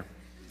awkward in here.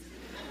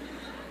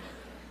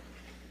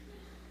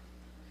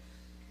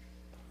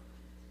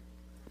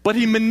 But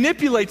he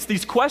manipulates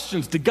these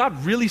questions. Did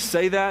God really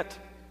say that?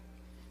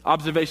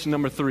 Observation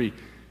number 3.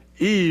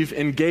 Eve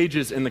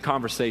engages in the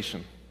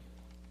conversation.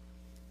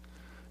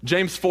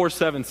 James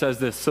 4:7 says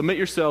this, "Submit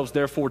yourselves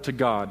therefore to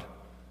God.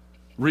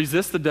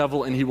 Resist the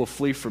devil and he will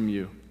flee from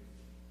you."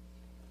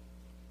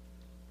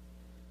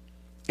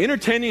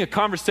 Entertaining a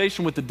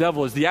conversation with the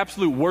devil is the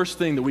absolute worst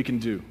thing that we can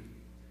do.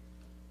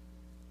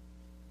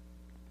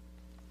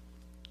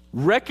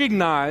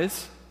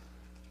 Recognize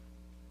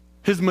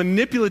his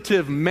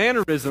manipulative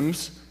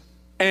mannerisms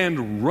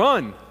and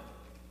run.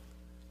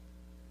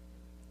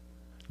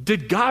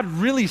 Did God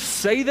really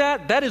say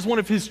that? That is one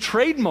of his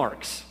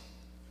trademarks.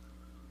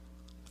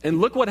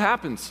 And look what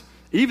happens.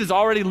 Eve is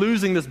already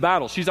losing this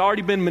battle. She's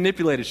already been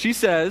manipulated. She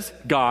says,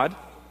 God.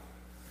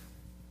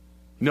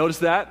 Notice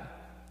that?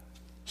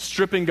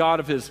 Stripping God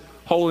of his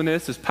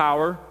holiness, his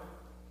power.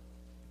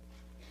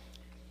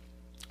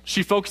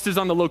 She focuses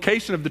on the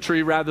location of the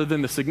tree rather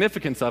than the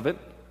significance of it.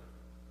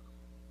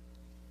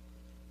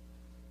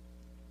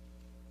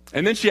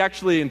 And then she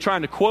actually, in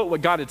trying to quote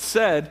what God had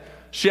said,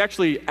 she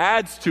actually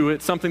adds to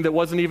it something that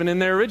wasn't even in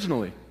there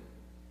originally.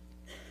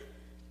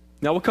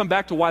 Now, we'll come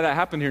back to why that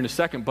happened here in a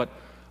second, but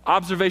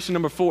observation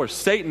number 4,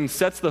 Satan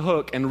sets the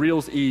hook and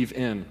reels Eve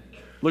in.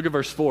 Look at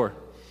verse 4.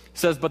 It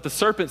says, "But the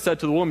serpent said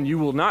to the woman, 'You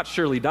will not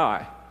surely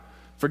die.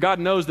 For God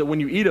knows that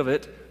when you eat of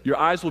it, your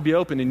eyes will be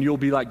opened and you'll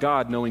be like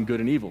God, knowing good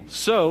and evil.'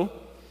 So,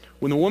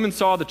 when the woman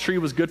saw the tree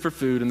was good for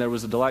food and there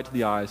was a delight to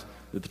the eyes,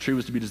 that the tree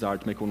was to be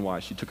desired to make one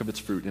wise, she took of its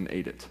fruit and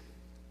ate it."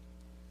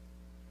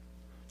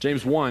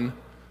 James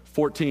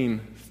 1:14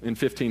 and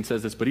 15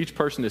 says this, "But each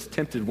person is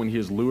tempted when he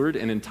is lured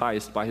and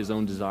enticed by his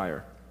own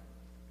desire.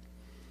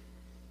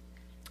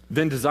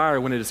 Then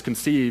desire, when it is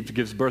conceived,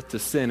 gives birth to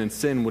sin, and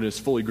sin, when it is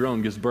fully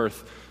grown, gives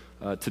birth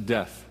to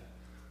death."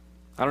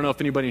 I don't know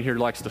if anybody in here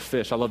likes to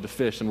fish. I love to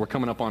fish, and we're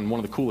coming up on one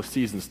of the coolest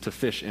seasons to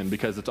fish in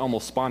because it's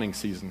almost spawning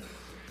season.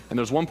 And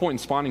there's one point in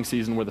spawning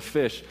season where the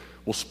fish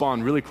will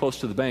spawn really close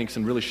to the banks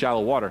in really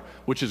shallow water,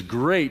 which is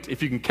great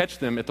if you can catch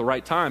them at the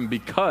right time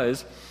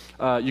because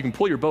you can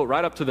pull your boat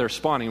right up to their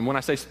spawning. And when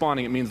I say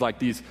spawning, it means like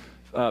these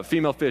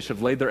female fish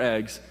have laid their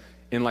eggs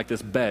in like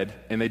this bed,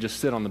 and they just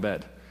sit on the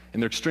bed.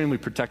 And they're extremely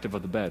protective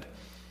of the bed.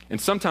 And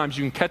sometimes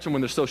you can catch them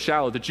when they're so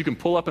shallow that you can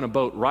pull up in a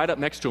boat right up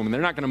next to them, and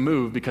they're not going to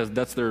move because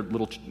that's their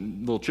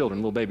little children,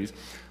 little babies,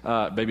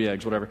 baby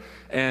eggs, whatever.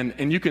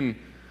 And you can,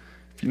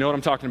 if you know what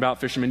I'm talking about,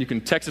 fishermen, you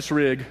can Texas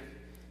rig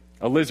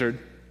a lizard,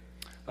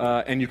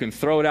 and you can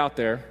throw it out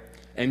there,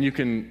 and you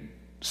can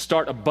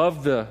start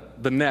above the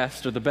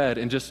nest or the bed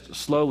and just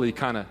slowly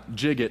kind of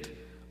jig it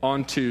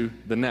onto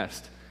the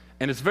nest.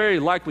 And it's very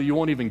likely you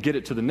won't even get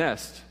it to the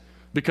nest.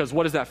 Because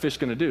what is that fish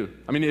going to do?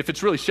 I mean, if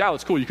it's really shallow,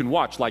 it's cool. You can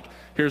watch, like,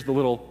 here's the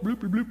little bloop,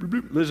 bloop, bloop, bloop,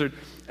 bloop, lizard,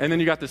 and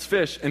then you got this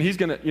fish, and he's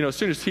going to, as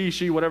soon as he,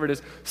 she, whatever it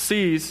is,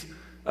 sees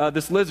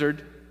this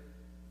lizard,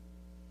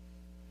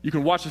 you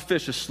can watch the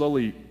fish just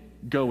slowly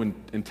go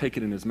and take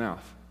it in his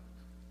mouth.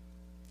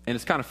 And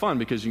it's kind of fun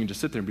because you can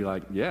just sit there and be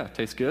like, yeah,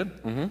 tastes good.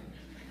 Mm-hmm.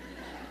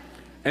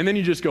 And then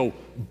you just go,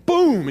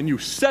 boom, and you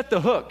set the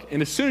hook.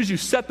 And as soon as you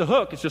set the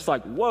hook, it's just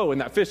like, whoa,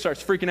 and that fish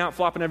starts freaking out,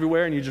 flopping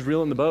everywhere, and you just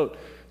reel in the boat.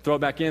 Throw it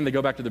back in, they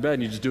go back to the bed,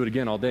 and you just do it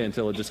again all day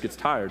until it just gets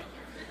tired.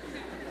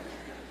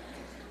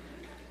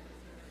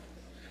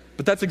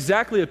 But that's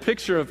exactly a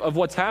picture of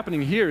what's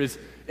happening here is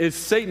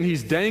Satan,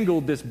 he's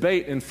dangled this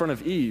bait in front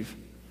of Eve,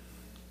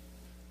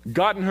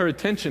 gotten her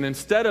attention.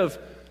 Instead of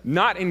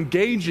not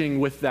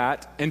engaging with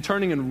that and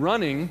turning and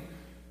running,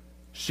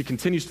 she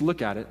continues to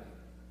look at it,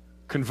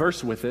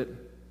 converse with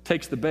it,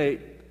 takes the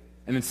bait,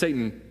 and then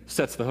Satan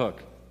sets the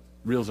hook,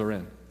 reels her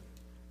in.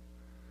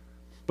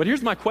 But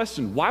here's my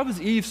question. Why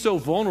was Eve so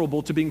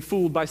vulnerable to being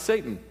fooled by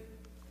Satan?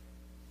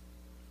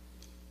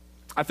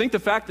 I think the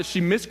fact that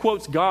she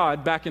misquotes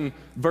God back in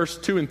verse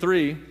 2 and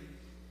 3,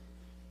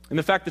 and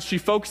the fact that she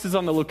focuses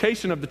on the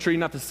location of the tree,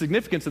 not the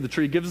significance of the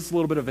tree, gives us a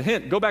little bit of a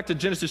hint. Go back to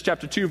Genesis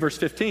chapter 2, verse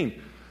 15.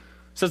 It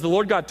says, the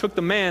Lord God took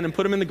the man and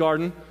put him in the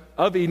garden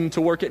of Eden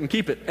to work it and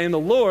keep it. And the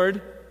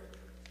Lord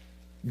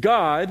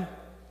God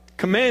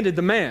commanded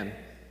the man,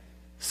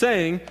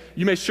 saying,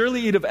 you may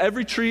surely eat of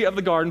every tree of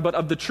the garden, but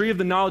of the tree of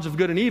the knowledge of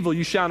good and evil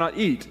you shall not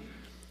eat.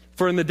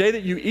 For in the day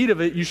that you eat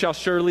of it, you shall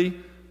surely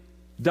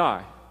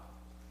die.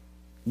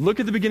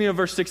 Look at the beginning of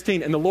verse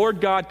 16. And the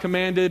Lord God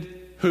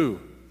commanded who?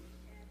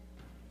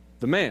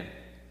 The man.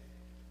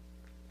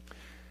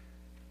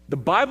 The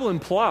Bible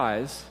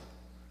implies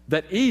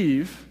that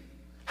Eve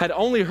had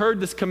only heard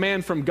this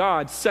command from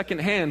God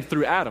secondhand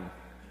through Adam.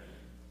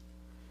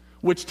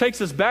 Which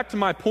takes us back to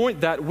my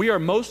point that we are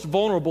most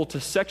vulnerable to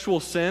sexual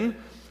sin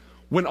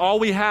when all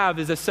we have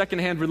is a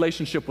secondhand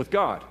relationship with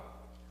God.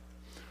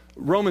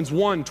 Romans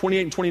 1,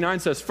 28 and 29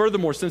 says,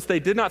 furthermore, since they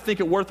did not think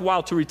it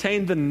worthwhile to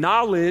retain the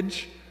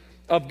knowledge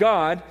of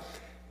God,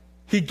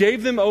 he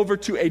gave them over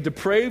to a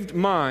depraved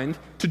mind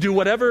to do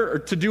what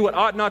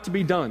ought not to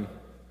be done.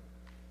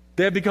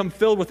 They have become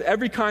filled with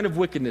every kind of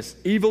wickedness,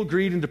 evil,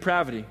 greed, and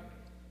depravity.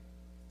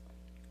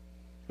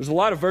 There's a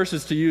lot of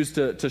verses to use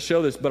to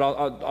show this, but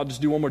I'll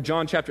just do one more.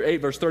 John chapter 8,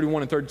 verse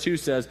 31 and 32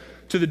 says,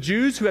 to the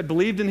Jews who had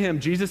believed in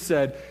him, Jesus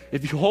said,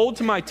 if you hold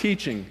to my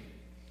teaching,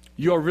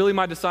 you are really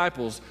my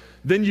disciples,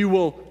 then you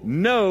will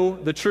know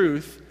the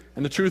truth,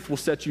 and the truth will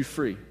set you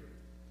free.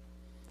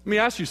 Let me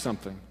ask you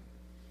something.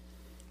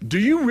 Do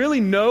you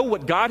really know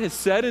what God has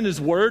said in his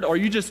word, or are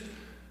you just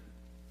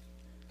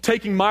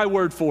taking my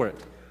word for it?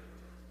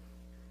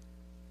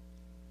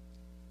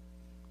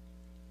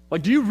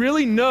 Like, do you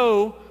really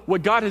know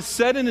what God has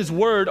said in his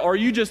word, or are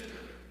you just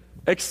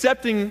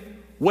accepting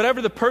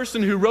whatever the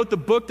person who wrote the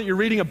book that you're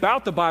reading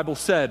about the Bible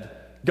said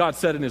God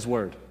said in his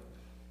word?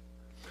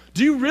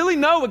 Do you really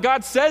know what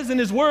God says in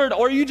his word,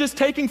 or are you just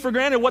taking for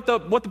granted what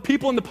the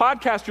people in the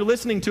podcast you're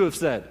listening to have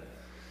said?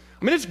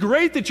 I mean, it's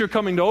great that you're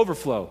coming to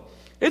Overflow.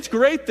 It's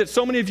great that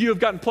so many of you have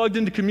gotten plugged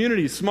into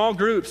communities, small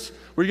groups,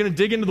 where you're going to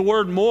dig into the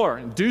word more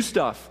and do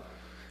stuff.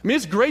 I mean,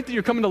 it's great that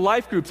you're coming to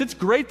life groups. It's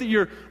great that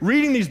you're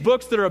reading these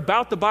books that are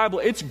about the Bible.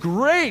 It's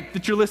great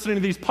that you're listening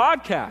to these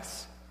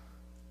podcasts.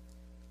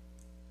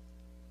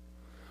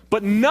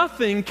 But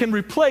nothing can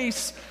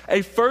replace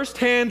a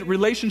first-hand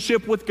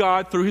relationship with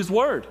God through his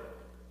word.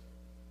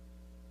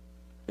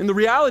 And the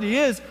reality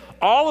is,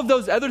 all of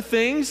those other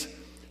things,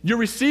 you're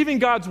receiving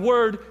God's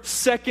word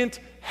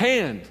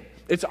second-hand.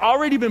 It's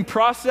already been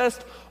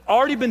processed,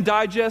 already been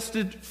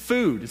digested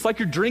food. It's like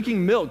you're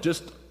drinking milk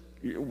just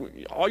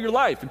all your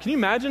life. And can you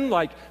imagine,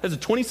 like, as a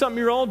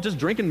 20-something-year-old, just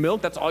drinking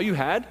milk, that's all you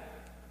had?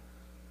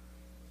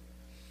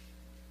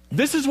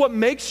 This is what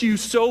makes you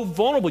so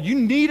vulnerable. You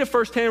need a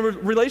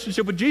first-hand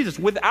relationship with Jesus.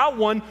 Without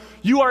one,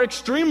 you are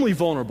extremely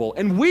vulnerable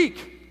and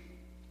weak.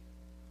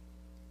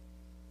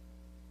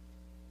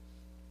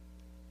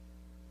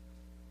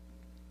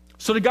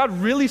 So did God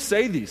really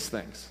say these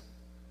things?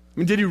 I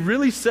mean, did he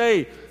really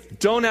say,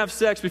 don't have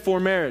sex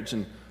before marriage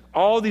and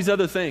all these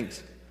other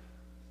things?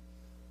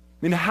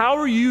 I mean, how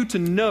are you to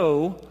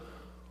know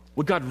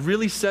what God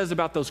really says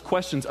about those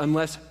questions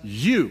unless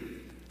you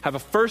have a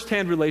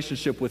firsthand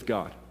relationship with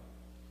God.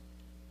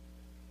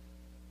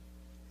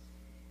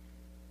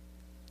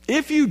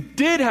 If you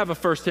did have a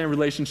firsthand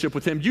relationship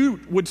with him, you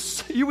would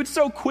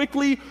so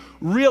quickly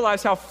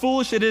realize how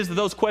foolish it is that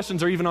those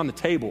questions are even on the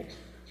table.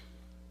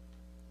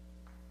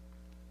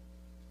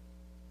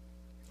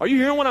 Are you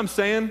hearing what I'm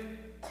saying?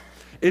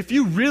 If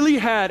you really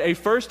had a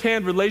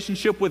firsthand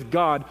relationship with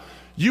God,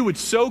 you would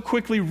so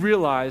quickly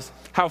realize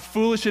how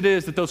foolish it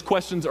is that those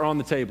questions are on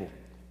the table.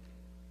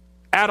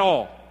 At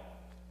all.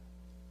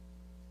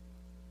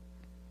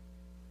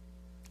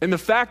 And the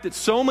fact that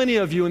so many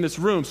of you in this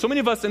room, so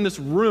many of us in this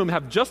room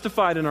have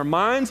justified in our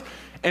minds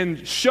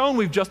and shown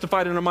we've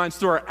justified in our minds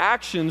through our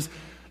actions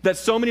that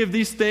so many of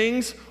these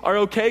things are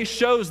okay,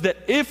 shows that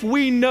if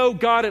we know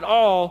God at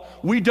all,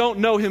 we don't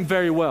know him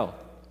very well.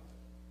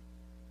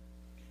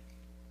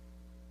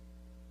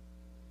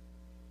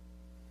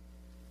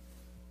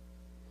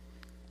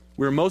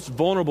 We're most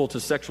vulnerable to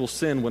sexual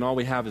sin when all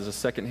we have is a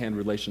secondhand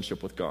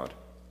relationship with God.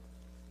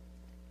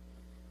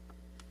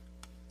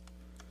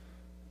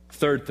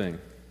 Third thing,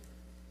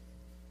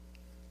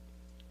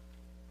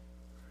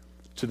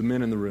 to the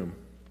men in the room,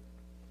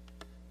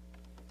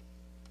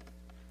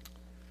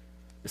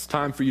 it's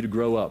time for you to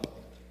grow up.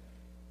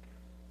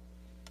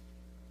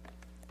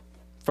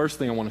 First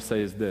thing I want to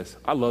say is this: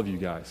 I love you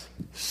guys,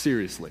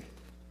 seriously.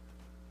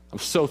 I'm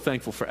so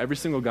thankful for every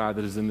single guy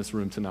that is in this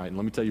room tonight, and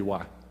let me tell you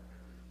why.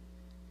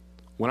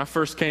 When I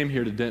first came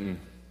here to Denton,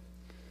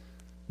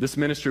 this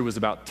ministry was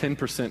about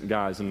 10%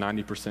 guys and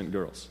 90%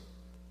 girls.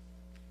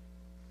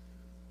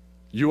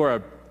 You are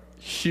a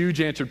huge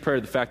answered prayer,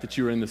 the fact that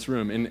you are in this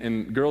room.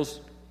 And girls,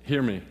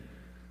 hear me.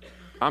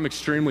 I'm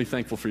extremely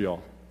thankful for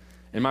y'all.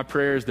 And my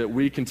prayer is that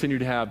we continue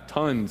to have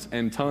tons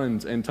and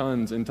tons and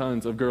tons and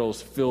tons of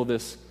girls fill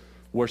this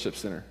worship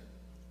center.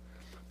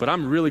 But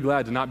I'm really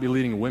glad to not be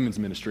leading a women's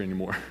ministry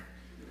anymore.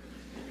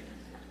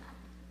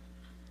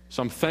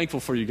 So I'm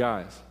thankful for you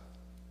guys.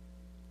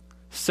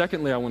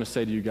 Secondly, I want to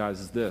say to you guys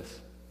is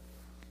this.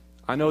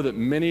 I know that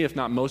many, if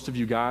not most of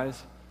you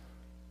guys,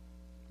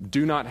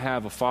 do not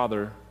have a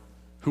father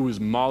who has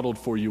modeled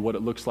for you what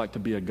it looks like to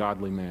be a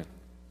godly man.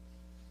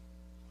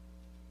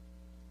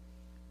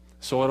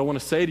 So what I want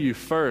to say to you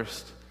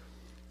first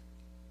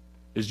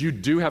is you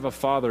do have a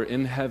Father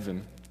in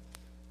heaven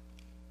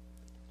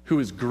who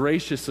is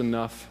gracious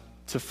enough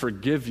to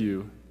forgive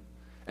you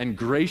and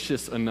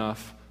gracious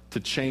enough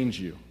to change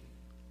you.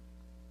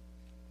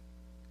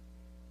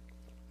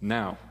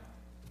 Now,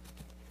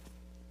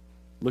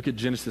 look at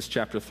Genesis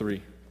chapter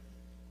 3,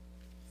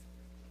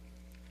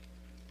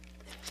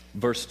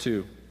 verse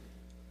 2.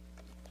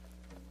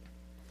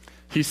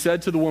 He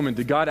said to the woman,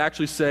 did God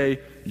actually say,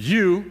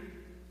 you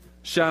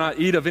shall not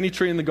eat of any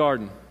tree in the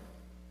garden?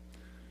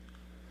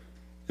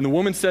 And the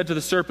woman said to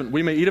the serpent,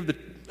 we may eat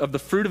of the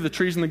fruit of the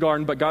trees in the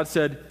garden, but God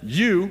said,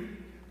 you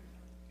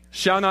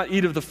shall not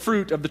eat of the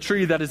fruit of the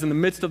tree that is in the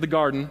midst of the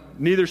garden,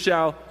 neither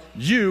shall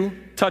you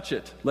touch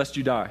it, lest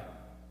you die.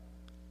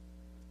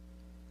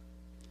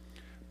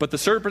 But the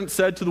serpent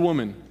said to the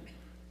woman,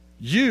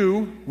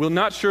 you will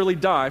not surely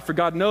die, for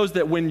God knows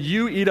that when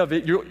you eat of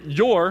it,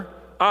 your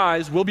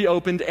eyes will be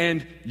opened,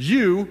 and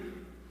you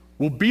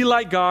will be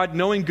like God,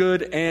 knowing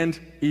good and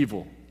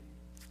evil.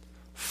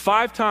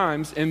 5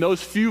 times in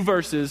those few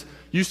verses,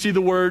 you see the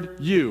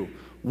word you.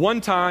 1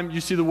 time,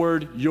 you see the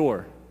word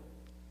your.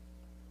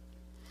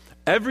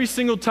 Every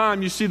single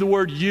time you see the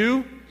word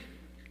you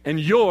and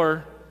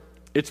your,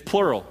 it's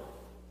plural.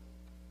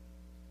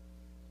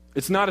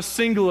 It's not a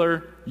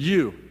singular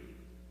you.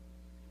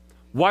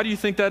 Why do you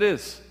think that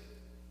is?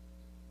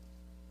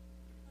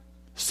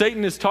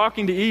 Satan is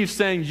talking to Eve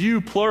saying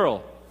you,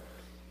 plural.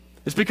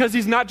 It's because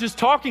he's not just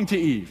talking to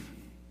Eve.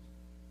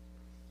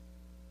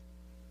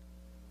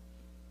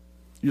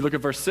 You look at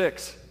verse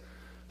 6.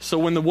 So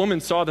when the woman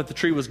saw that the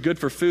tree was good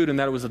for food and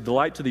that it was a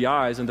delight to the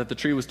eyes and that the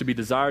tree was to be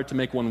desired to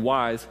make one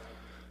wise,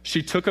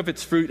 she took of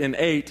its fruit and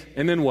ate,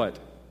 and then what?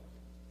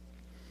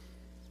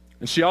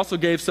 And she also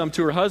gave some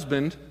to her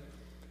husband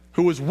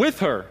who was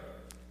with her,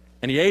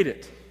 and he ate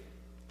it.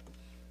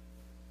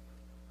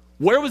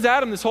 Where was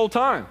Adam this whole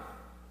time?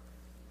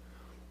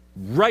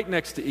 Right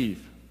next to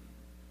Eve.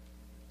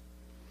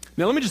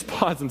 Now let me just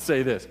pause and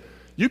say this.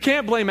 You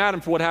can't blame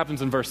Adam for what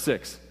happens in verse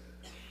 6.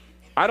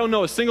 I don't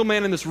know a single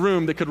man in this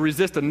room that could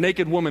resist a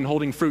naked woman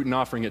holding fruit and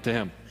offering it to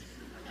him.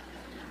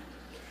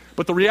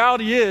 But the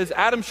reality is,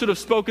 Adam should have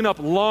spoken up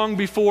long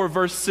before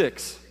verse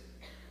 6.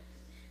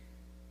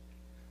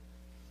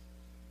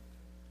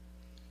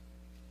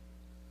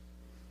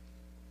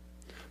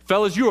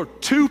 Fellas, you are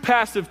too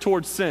passive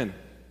towards sin.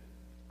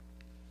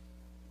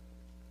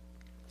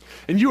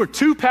 And you are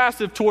too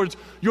passive towards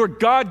your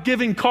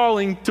God-given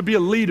calling to be a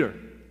leader.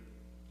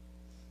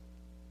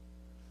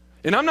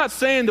 And I'm not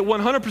saying that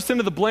 100%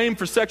 of the blame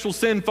for sexual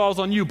sin falls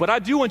on you, but I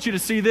do want you to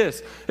see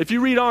this. If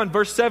you read on,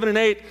 verse 7 and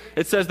 8,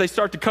 it says they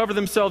start to cover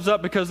themselves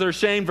up because they're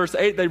ashamed. Verse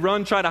 8, they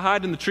run, try to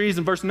hide in the trees.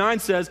 And verse 9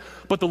 says,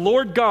 but the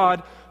Lord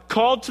God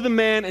called to the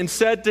man and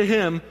said to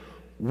him,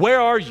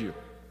 where are you?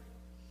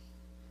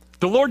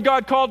 The Lord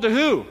God called to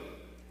who?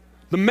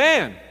 The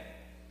man,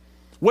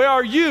 where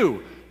are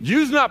you?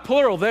 You's not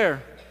plural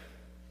there.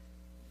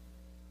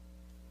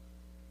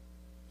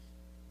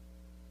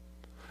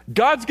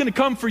 God's going to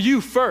come for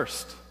you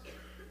first.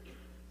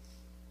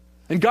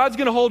 And God's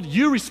going to hold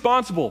you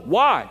responsible.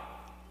 Why?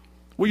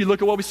 Well, you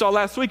look at what we saw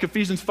last week,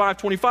 Ephesians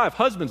 5:25.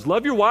 Husbands,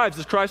 love your wives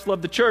as Christ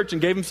loved the church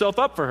and gave himself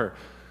up for her.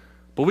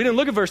 But we didn't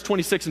look at verse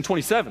 26 and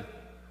 27.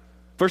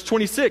 Verse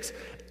 26,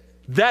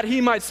 that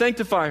he might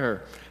sanctify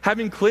her,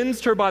 having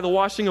cleansed her by the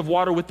washing of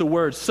water with the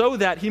word, so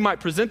that he might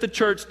present the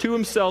church to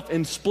himself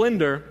in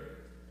splendor,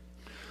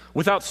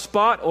 without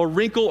spot or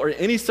wrinkle or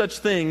any such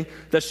thing,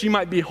 that she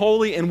might be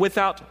holy and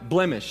without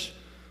blemish.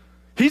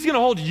 He's going to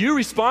hold you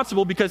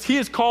responsible because he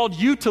has called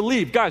you to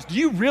lead. Guys, do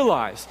you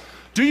realize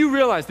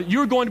that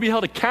you're going to be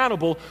held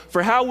accountable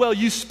for how well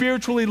you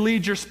spiritually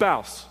lead your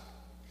spouse?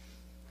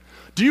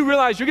 Do you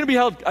realize you're going to be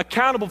held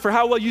accountable for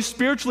how well you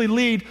spiritually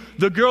lead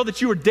the girl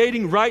that you are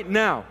dating right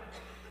now?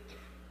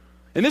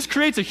 And this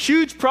creates a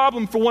huge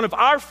problem for one of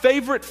our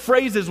favorite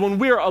phrases when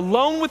we are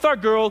alone with our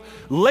girl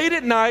late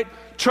at night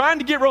trying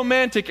to get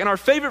romantic, and our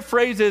favorite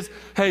phrase is,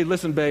 hey,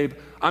 listen, babe,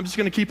 I'm just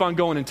going to keep on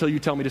going until you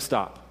tell me to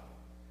stop.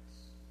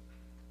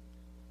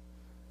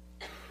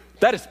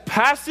 That is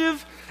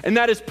passive and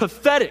that is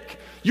pathetic.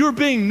 You're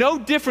being no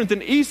different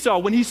than Esau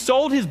when he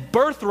sold his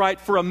birthright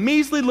for a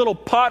measly little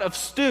pot of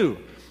stew.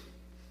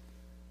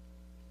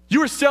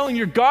 You are selling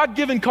your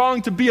God-given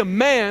calling to be a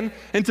man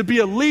and to be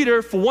a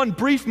leader for one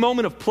brief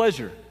moment of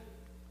pleasure.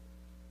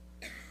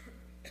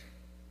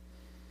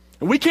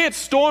 And we can't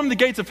storm the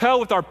gates of hell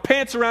with our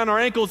pants around our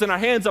ankles and our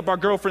hands up our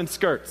girlfriend's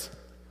skirts.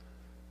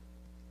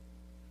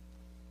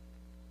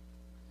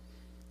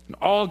 And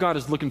all God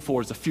is looking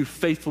for is a few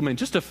faithful men,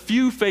 just a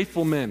few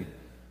faithful men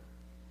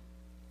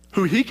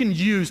who he can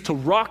use to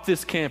rock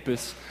this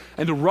campus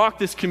and to rock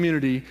this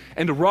community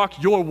and to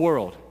rock your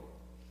world.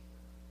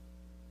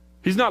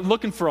 He's not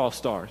looking for all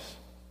stars.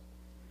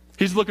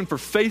 He's looking for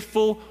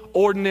faithful,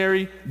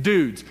 ordinary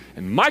dudes.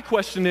 And my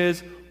question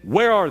is,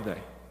 where are they?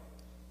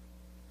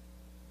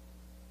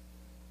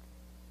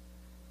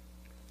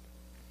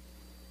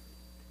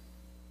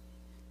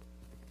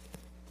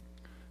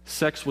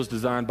 Sex was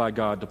designed by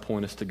God to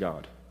point us to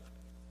God.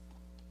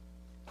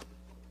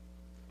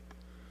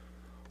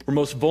 We're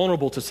most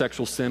vulnerable to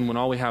sexual sin when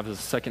all we have is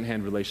a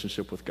secondhand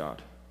relationship with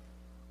God.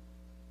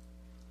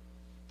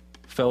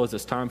 Fellas,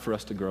 it's time for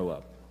us to grow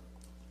up.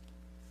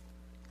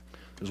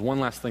 There's one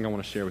last thing I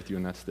want to share with you,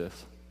 and that's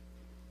this.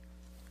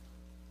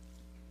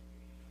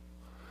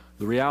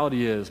 The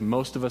reality is,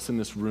 most of us in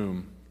this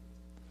room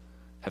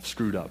have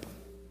screwed up.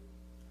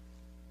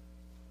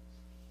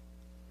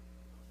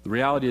 The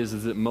reality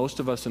is that most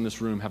of us in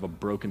this room have a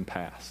broken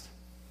past,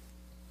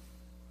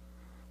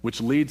 which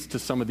leads to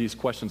some of these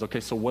questions. Okay,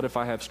 so what if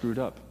I have screwed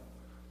up?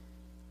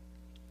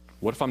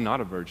 What if I'm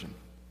not a virgin?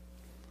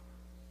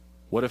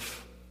 What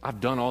if I've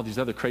done all these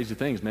other crazy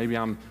things? Maybe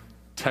I'm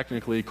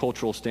technically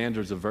cultural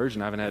standards a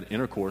virgin. I haven't had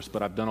intercourse,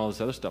 but I've done all this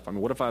other stuff. I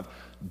mean, what if I've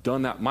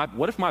done that?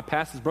 What if my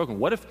past is broken?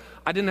 What if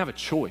I didn't have a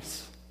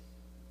choice?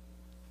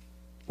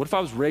 What if I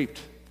was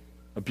raped,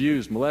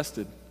 abused,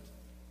 molested?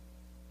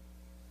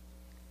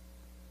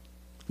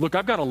 Look,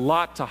 I've got a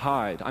lot to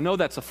hide. I know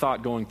that's a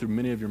thought going through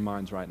many of your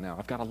minds right now.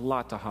 I've got a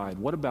lot to hide.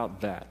 What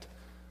about that?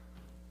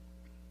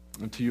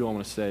 And to you, I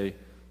want to say,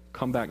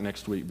 come back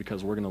next week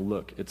because we're going to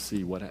look and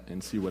see what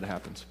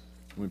happens.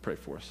 Let me pray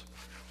for us.